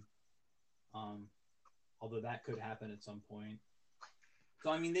trade him. Although that could happen at some point. So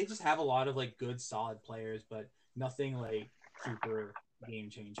I mean, they just have a lot of like good, solid players, but nothing like super game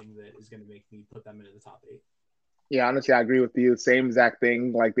changing that is going to make me put them into the top 8. Yeah, honestly, I agree with you. Same exact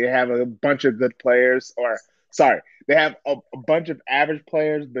thing. Like they have a bunch of good players, they have a bunch of average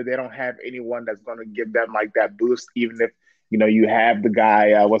players, but they don't have anyone that's going to give them like that boost. Even if you have the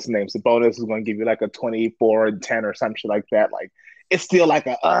guy, what's his name, Sabonis, is going to give you like a 24 and 10 or some shit like that. Like it's still like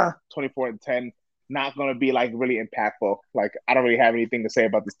a 24 and 10, not going to be like really impactful. Like I don't really have anything to say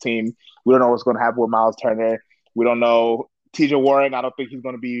about this team. We don't know what's going to happen with Miles Turner. We don't know T.J. Warren. I don't think he's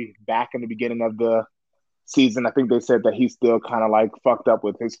going to be back in the beginning of the season. I think they said that he's still kind of like fucked up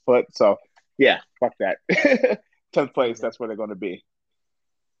with his foot. So yeah, fuck that. 10th place, that's where they're going to be.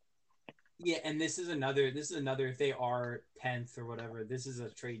 Yeah, and this is another if they are 10th or whatever, this is a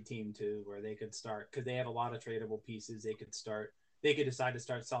trade team too where they could start because they have a lot of tradable pieces. They could decide to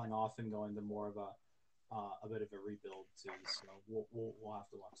start selling off and go into more of a bit of a rebuild too. So we'll have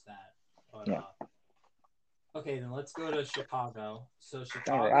to watch that. But yeah. Okay, then let's go to Chicago. So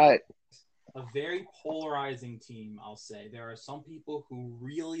Chicago, all right. A very polarizing team, I'll say. There are some people who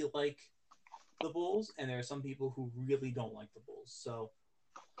really like the Bulls, and there are some people who really don't like the Bulls. So,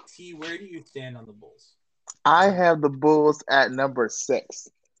 T, where do you stand on the Bulls? I have the Bulls at number 6.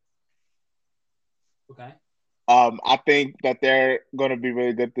 Okay. I think that they're going to be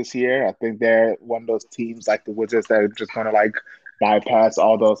really good this year. I think they're one of those teams like the Wizards that are just going to like bypass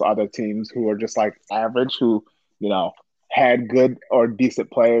all those other teams who are just like average, who had good or decent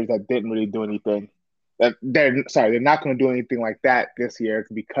players that didn't really do anything. They're not going to do anything like that this year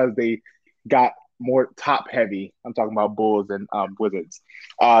because they got more top heavy. I'm talking about Bulls and Wizards.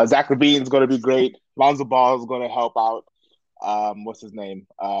 Zach LaVine's going to be great. Lonzo Ball is going to help out. What's his name?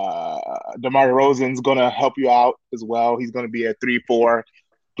 DeMar DeRozan's going to help you out as well. He's going to be a 3-4,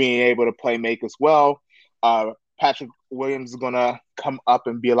 being able to play make as well. Patrick Williams is going to come up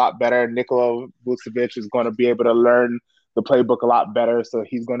and be a lot better. Nikola Vucevic is going to be able to learn the playbook a lot better, so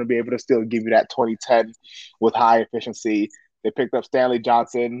he's going to be able to still give you that 20-10 with high efficiency. They picked up Stanley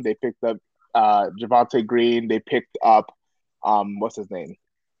Johnson. They picked up Javonte Green. They picked up what's his name?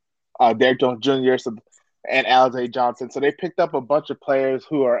 Derek Jones Jr. And Alize Johnson. So they picked up a bunch of players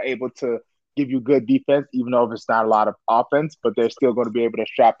who are able to give you good defense, even though it's not a lot of offense, but they're still going to be able to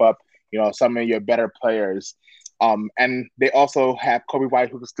strap up, some of your better players. And they also have Kobe White,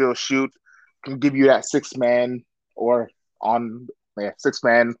 who can still shoot, can give you that 6-man or on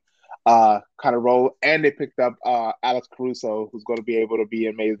 6-man kind of role. And they picked up Alex Caruso, who's going to be able to be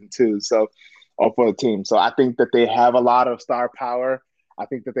amazing too. So for the team. So I think that they have a lot of star power. I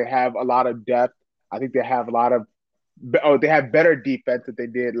think that they have a lot of depth. I think they have they have better defense than they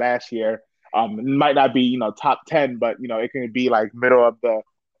did last year. It might not be, top 10, but, it can be like middle of the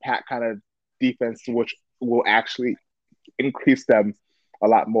pack kind of defense, which will actually increase them a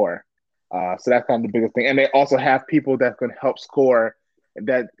lot more. So that's kind of the biggest thing. And they also have people that can help score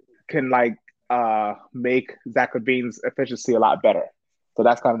that can make Zach LaVine's efficiency a lot better. So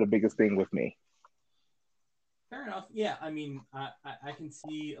that's kind of the biggest thing with me. Fair Fair enough. Yeah, I mean, I can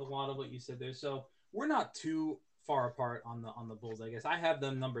see a lot of what you said there. So we're not too far apart on the Bulls. I guess I have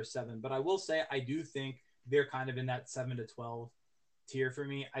them number 7, but I will say I do think they're kind of in that 7 to 12 tier for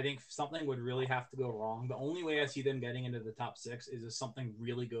me. I think something would really have to go wrong. The only way I see them getting into the top 6 is if something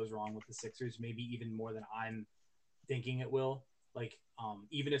really goes wrong with the Sixers, maybe even more than I'm thinking it will. Like,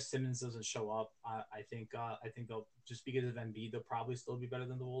 even if Simmons doesn't show up, I think they'll, just because of Embiid, they'll probably still be better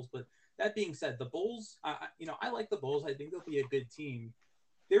than the Bulls. But that being said, the Bulls, I like the Bulls. I think they'll be a good team.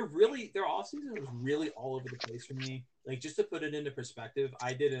 Their offseason was really all over the place for me. Like, just to put it into perspective,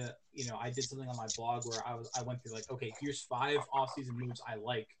 I did something on my blog where I went through, like, okay, here's 5 offseason moves I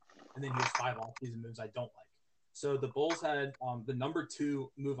like, and then here's 5 offseason moves I don't like. So the Bulls had the number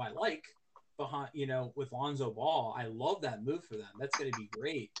 2 move I like behind, with Lonzo Ball. I love that move for them. That's going to be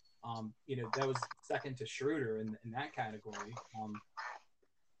great. That was second to Schroeder in that category.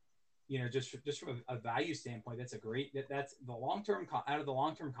 Just from a value standpoint, that's a great. That's the long term out of the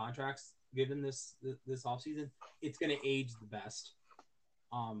long term contracts given this offseason, it's going to age the best.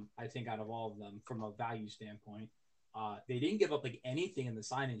 I think out of all of them from a value standpoint. They didn't give up like anything in the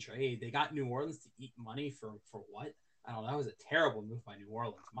sign and trade. They got New Orleans to eat money for what? I don't know. That was a terrible move by New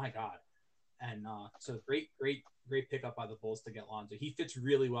Orleans. My God. And so great pickup by the Bulls to get Lonzo. He fits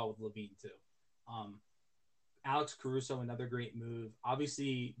really well with LaVine too. Alex Caruso, another great move.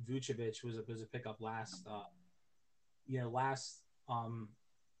 Obviously, Vucevic was a pickup in last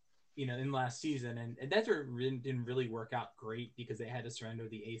season, and that didn't really work out great because they had to surrender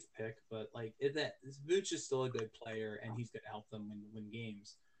the 8th pick. But Vuce is still a good player, and he's going to help them win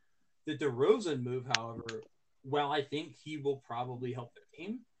games. The DeRozan move, however, while I think he will probably help the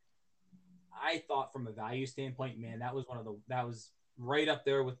team, I thought from a value standpoint, man, that was right up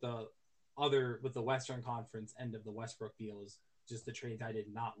there with the Western Conference end of the Westbrook deal is just the trades I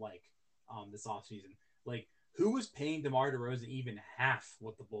did not like this offseason. Like, who was paying DeMar DeRozan even half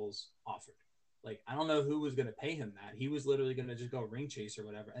what the Bulls offered? Like, I don't know who was going to pay him that. He was literally going to just go ring chase or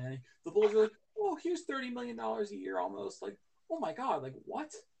whatever. And then the Bulls were like, oh, here's $30 million a year almost. Like, oh my God, like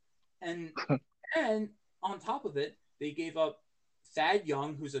what? And on top of it, they gave up Thad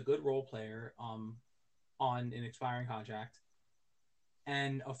Young, who's a good role player, on an expiring contract,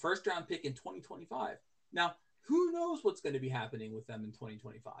 and a first round pick in 2025. Now, who knows what's going to be happening with them in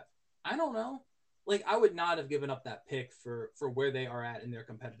 2025? I don't know. Like, I would not have given up that pick for where they are at in their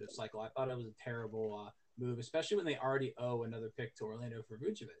competitive cycle. I thought it was a terrible move, especially when they already owe another pick to Orlando for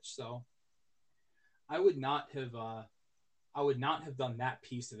Vucevic. So I would not have done that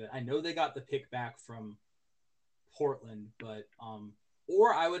piece of it. I know they got the pick back from Portland, but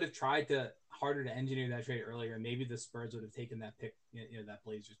or I would have tried harder to engineer that trade earlier. Maybe the Spurs would have taken that pick, that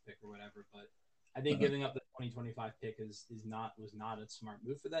Blazers pick or whatever. But I think giving up the 2025 pick was not a smart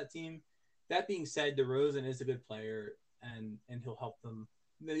move for that team. That being said, DeRozan is a good player, and he'll help them.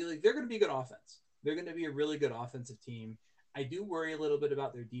 They're going to be a good offense. They're going to be a really good offensive team. I do worry a little bit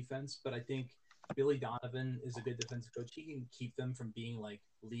about their defense, but I think Billy Donovan is a good defensive coach. He can keep them from being like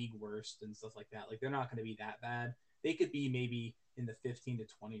league worst and stuff like that. Like, they're not going to be that bad. They could be maybe in the 15 to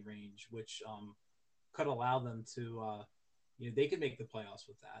 20 range, which could allow them to, they could make the playoffs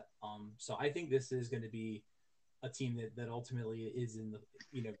with that. So I think this is going to be a team that ultimately is in the,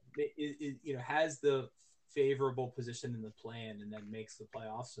 has the favorable position in the plan and then makes the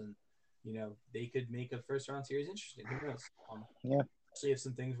playoffs, and they could make a first round series interesting. Who knows? Yeah. See if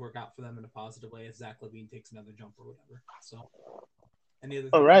some things work out for them in a positive way, if Zach LaVine takes another jump or whatever. So, any other?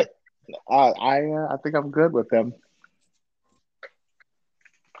 All right. I think I'm good with them.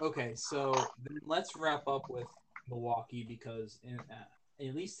 Okay, so then let's wrap up with Milwaukee because,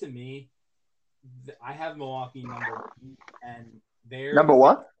 at least to me, I have Milwaukee number 1, and Number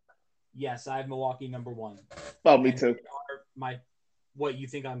what? Yes, I have Milwaukee number 1. Oh, me too. What, you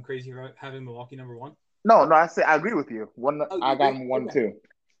think I'm crazy for having Milwaukee number 1? No, I agree with you. I got him 1 okay. too.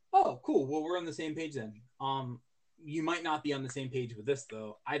 Oh, cool. Well, we're on the same page then. You might not be on the same page with this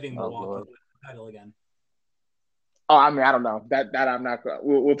though. I think Milwaukee will win the title again. Oh, I mean, I don't know. That I'm not.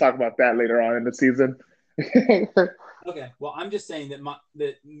 We'll talk about that later on in the season. Okay. Well, I'm just saying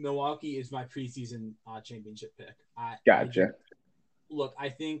that Milwaukee is my preseason championship pick. Gotcha. Look, I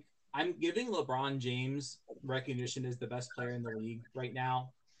think I'm giving LeBron James recognition as the best player in the league right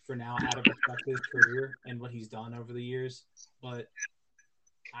now. For now, out of respect to his career and what he's done over the years, but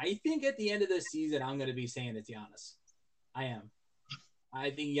I think at the end of this season, I'm going to be saying it's Giannis. I am. I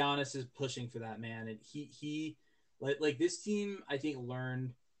think Giannis is pushing for that, man, and he like this team. I think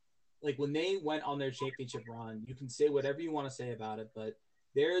learned, like, when they went on their championship run. You can say whatever you want to say about it, but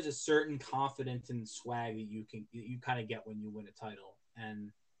there is a certain confidence and swag that you kind of get when you win a title,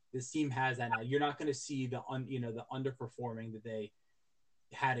 and This team has that now. You're not going to see the underperforming that they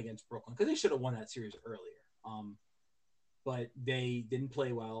had against Brooklyn, because they should have won that series earlier. But they didn't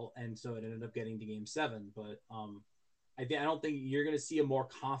play well, and so it ended up getting to Game 7. But I don't think you're going to see a more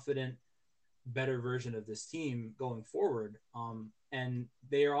confident, better version of this team going forward. And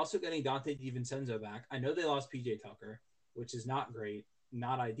they are also getting Dante DiVincenzo back. I know they lost PJ Tucker, which is not great,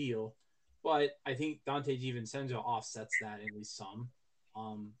 not ideal, but I think Dante DiVincenzo offsets that at least some.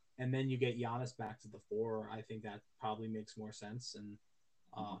 And then you get Giannis back to the 4. I think that probably makes more sense.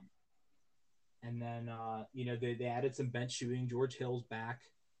 And then they added some bench shooting. George Hill's back.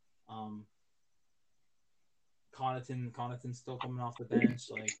 Connaughton's still coming off the bench.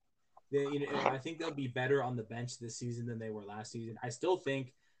 Like, I think they'll be better on the bench this season than they were last season. I still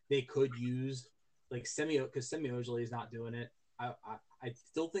think they could use like because Semi Ojeleye is not doing it. I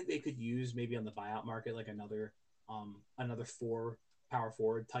still think they could use maybe on the buyout market like another 4 power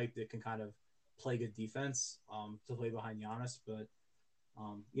forward type that can kind of play good defense to play behind Giannis. But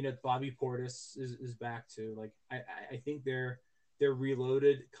Bobby Portis is back too. Like I think they're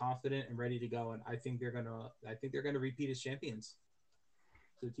reloaded, confident, and ready to go, and I think they're gonna repeat as champions.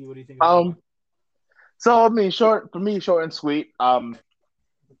 So T, what do you think about that? So I mean, short and sweet.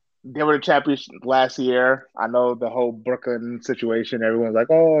 They were the champions last year. I know the whole Brooklyn situation. Everyone's like,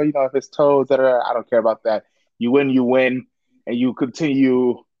 oh, if it's toes, etc. I don't care about that. You win, and you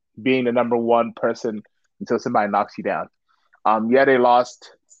continue being the number one person until somebody knocks you down. Yeah, they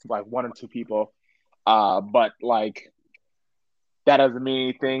lost like 1 or 2 people, but like that doesn't mean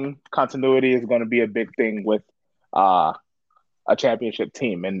anything. Continuity is going to be a big thing with a championship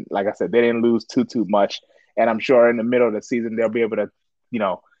team, and like I said, they didn't lose too much, and I'm sure in the middle of the season they'll be able to,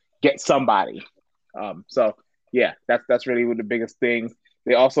 get somebody. So yeah, that's really the biggest thing.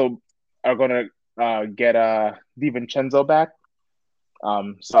 They also are going to get DiVincenzo back.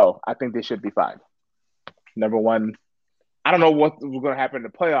 So I think they should be fine. Number one, I don't know what's going to happen in the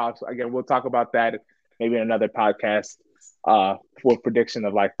playoffs. Again, we'll talk about that maybe in another podcast for prediction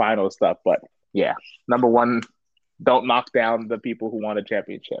of like final stuff. But yeah, number one, don't knock down the people who won a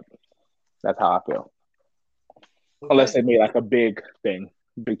championship. That's how I feel. Okay. Unless they made like a big thing,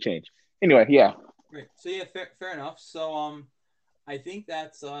 big change. Anyway, yeah. Right. So yeah, fair enough. So I think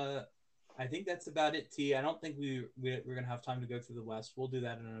that's about it. T. I don't think we're gonna have time to go through the West. We'll do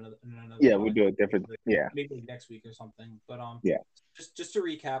that in another. Yeah, we'll do it different. Maybe next week or something. But yeah. Just to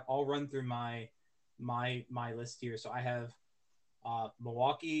recap, I'll run through my list here. So I have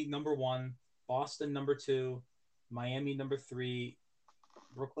Milwaukee number 1, Boston number 2, Miami number 3,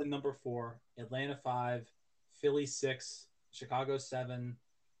 Brooklyn number 4, Atlanta 5, Philly 6, Chicago 7,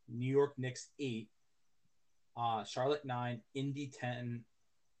 New York Knicks 8, Charlotte 9, Indy 10,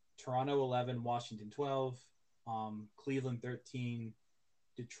 Toronto 11, Washington 12, Cleveland 13,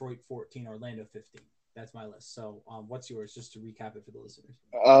 Detroit 14, Orlando 15. That's my list. So what's yours, just to recap it for the listeners?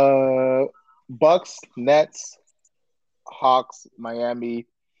 Bucks, Nets, Hawks, Miami,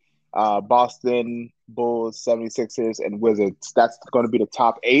 Boston, Bulls, 76ers, and Wizards. That's going to be the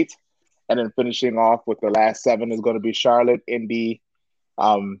top 8. And then finishing off with the last 7 is going to be Charlotte, Indy,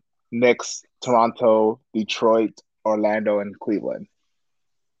 Knicks, Toronto, Detroit, Orlando, and Cleveland.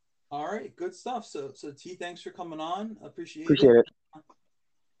 All right, good stuff. So T, thanks for coming on. Appreciate it.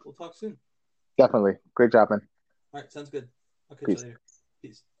 We'll talk soon. Definitely. Great job, man. All right, sounds good. Okay, Peace. See you later.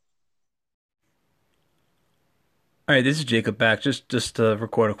 Peace. All right, this is Jacob back. Just to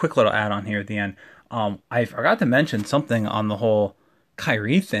record a quick little add-on here at the end. I forgot to mention something on the whole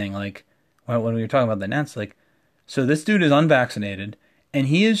Kyrie thing. Like when we were talking about the Nets, like, so this dude is unvaccinated, and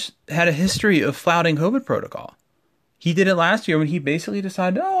he has had a history of flouting COVID protocol. He did it last year when he basically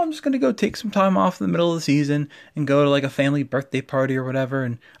decided, oh, I'm just going to go take some time off in the middle of the season and go to like a family birthday party or whatever,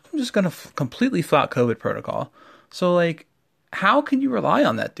 and I'm just going to completely flout COVID protocol. So like, how can you rely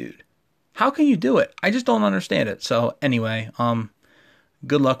on that dude? How can you do it? I just don't understand it. So anyway,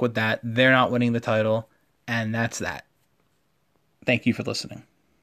 good luck with that. They're not winning the title, and that's that. Thank you for listening.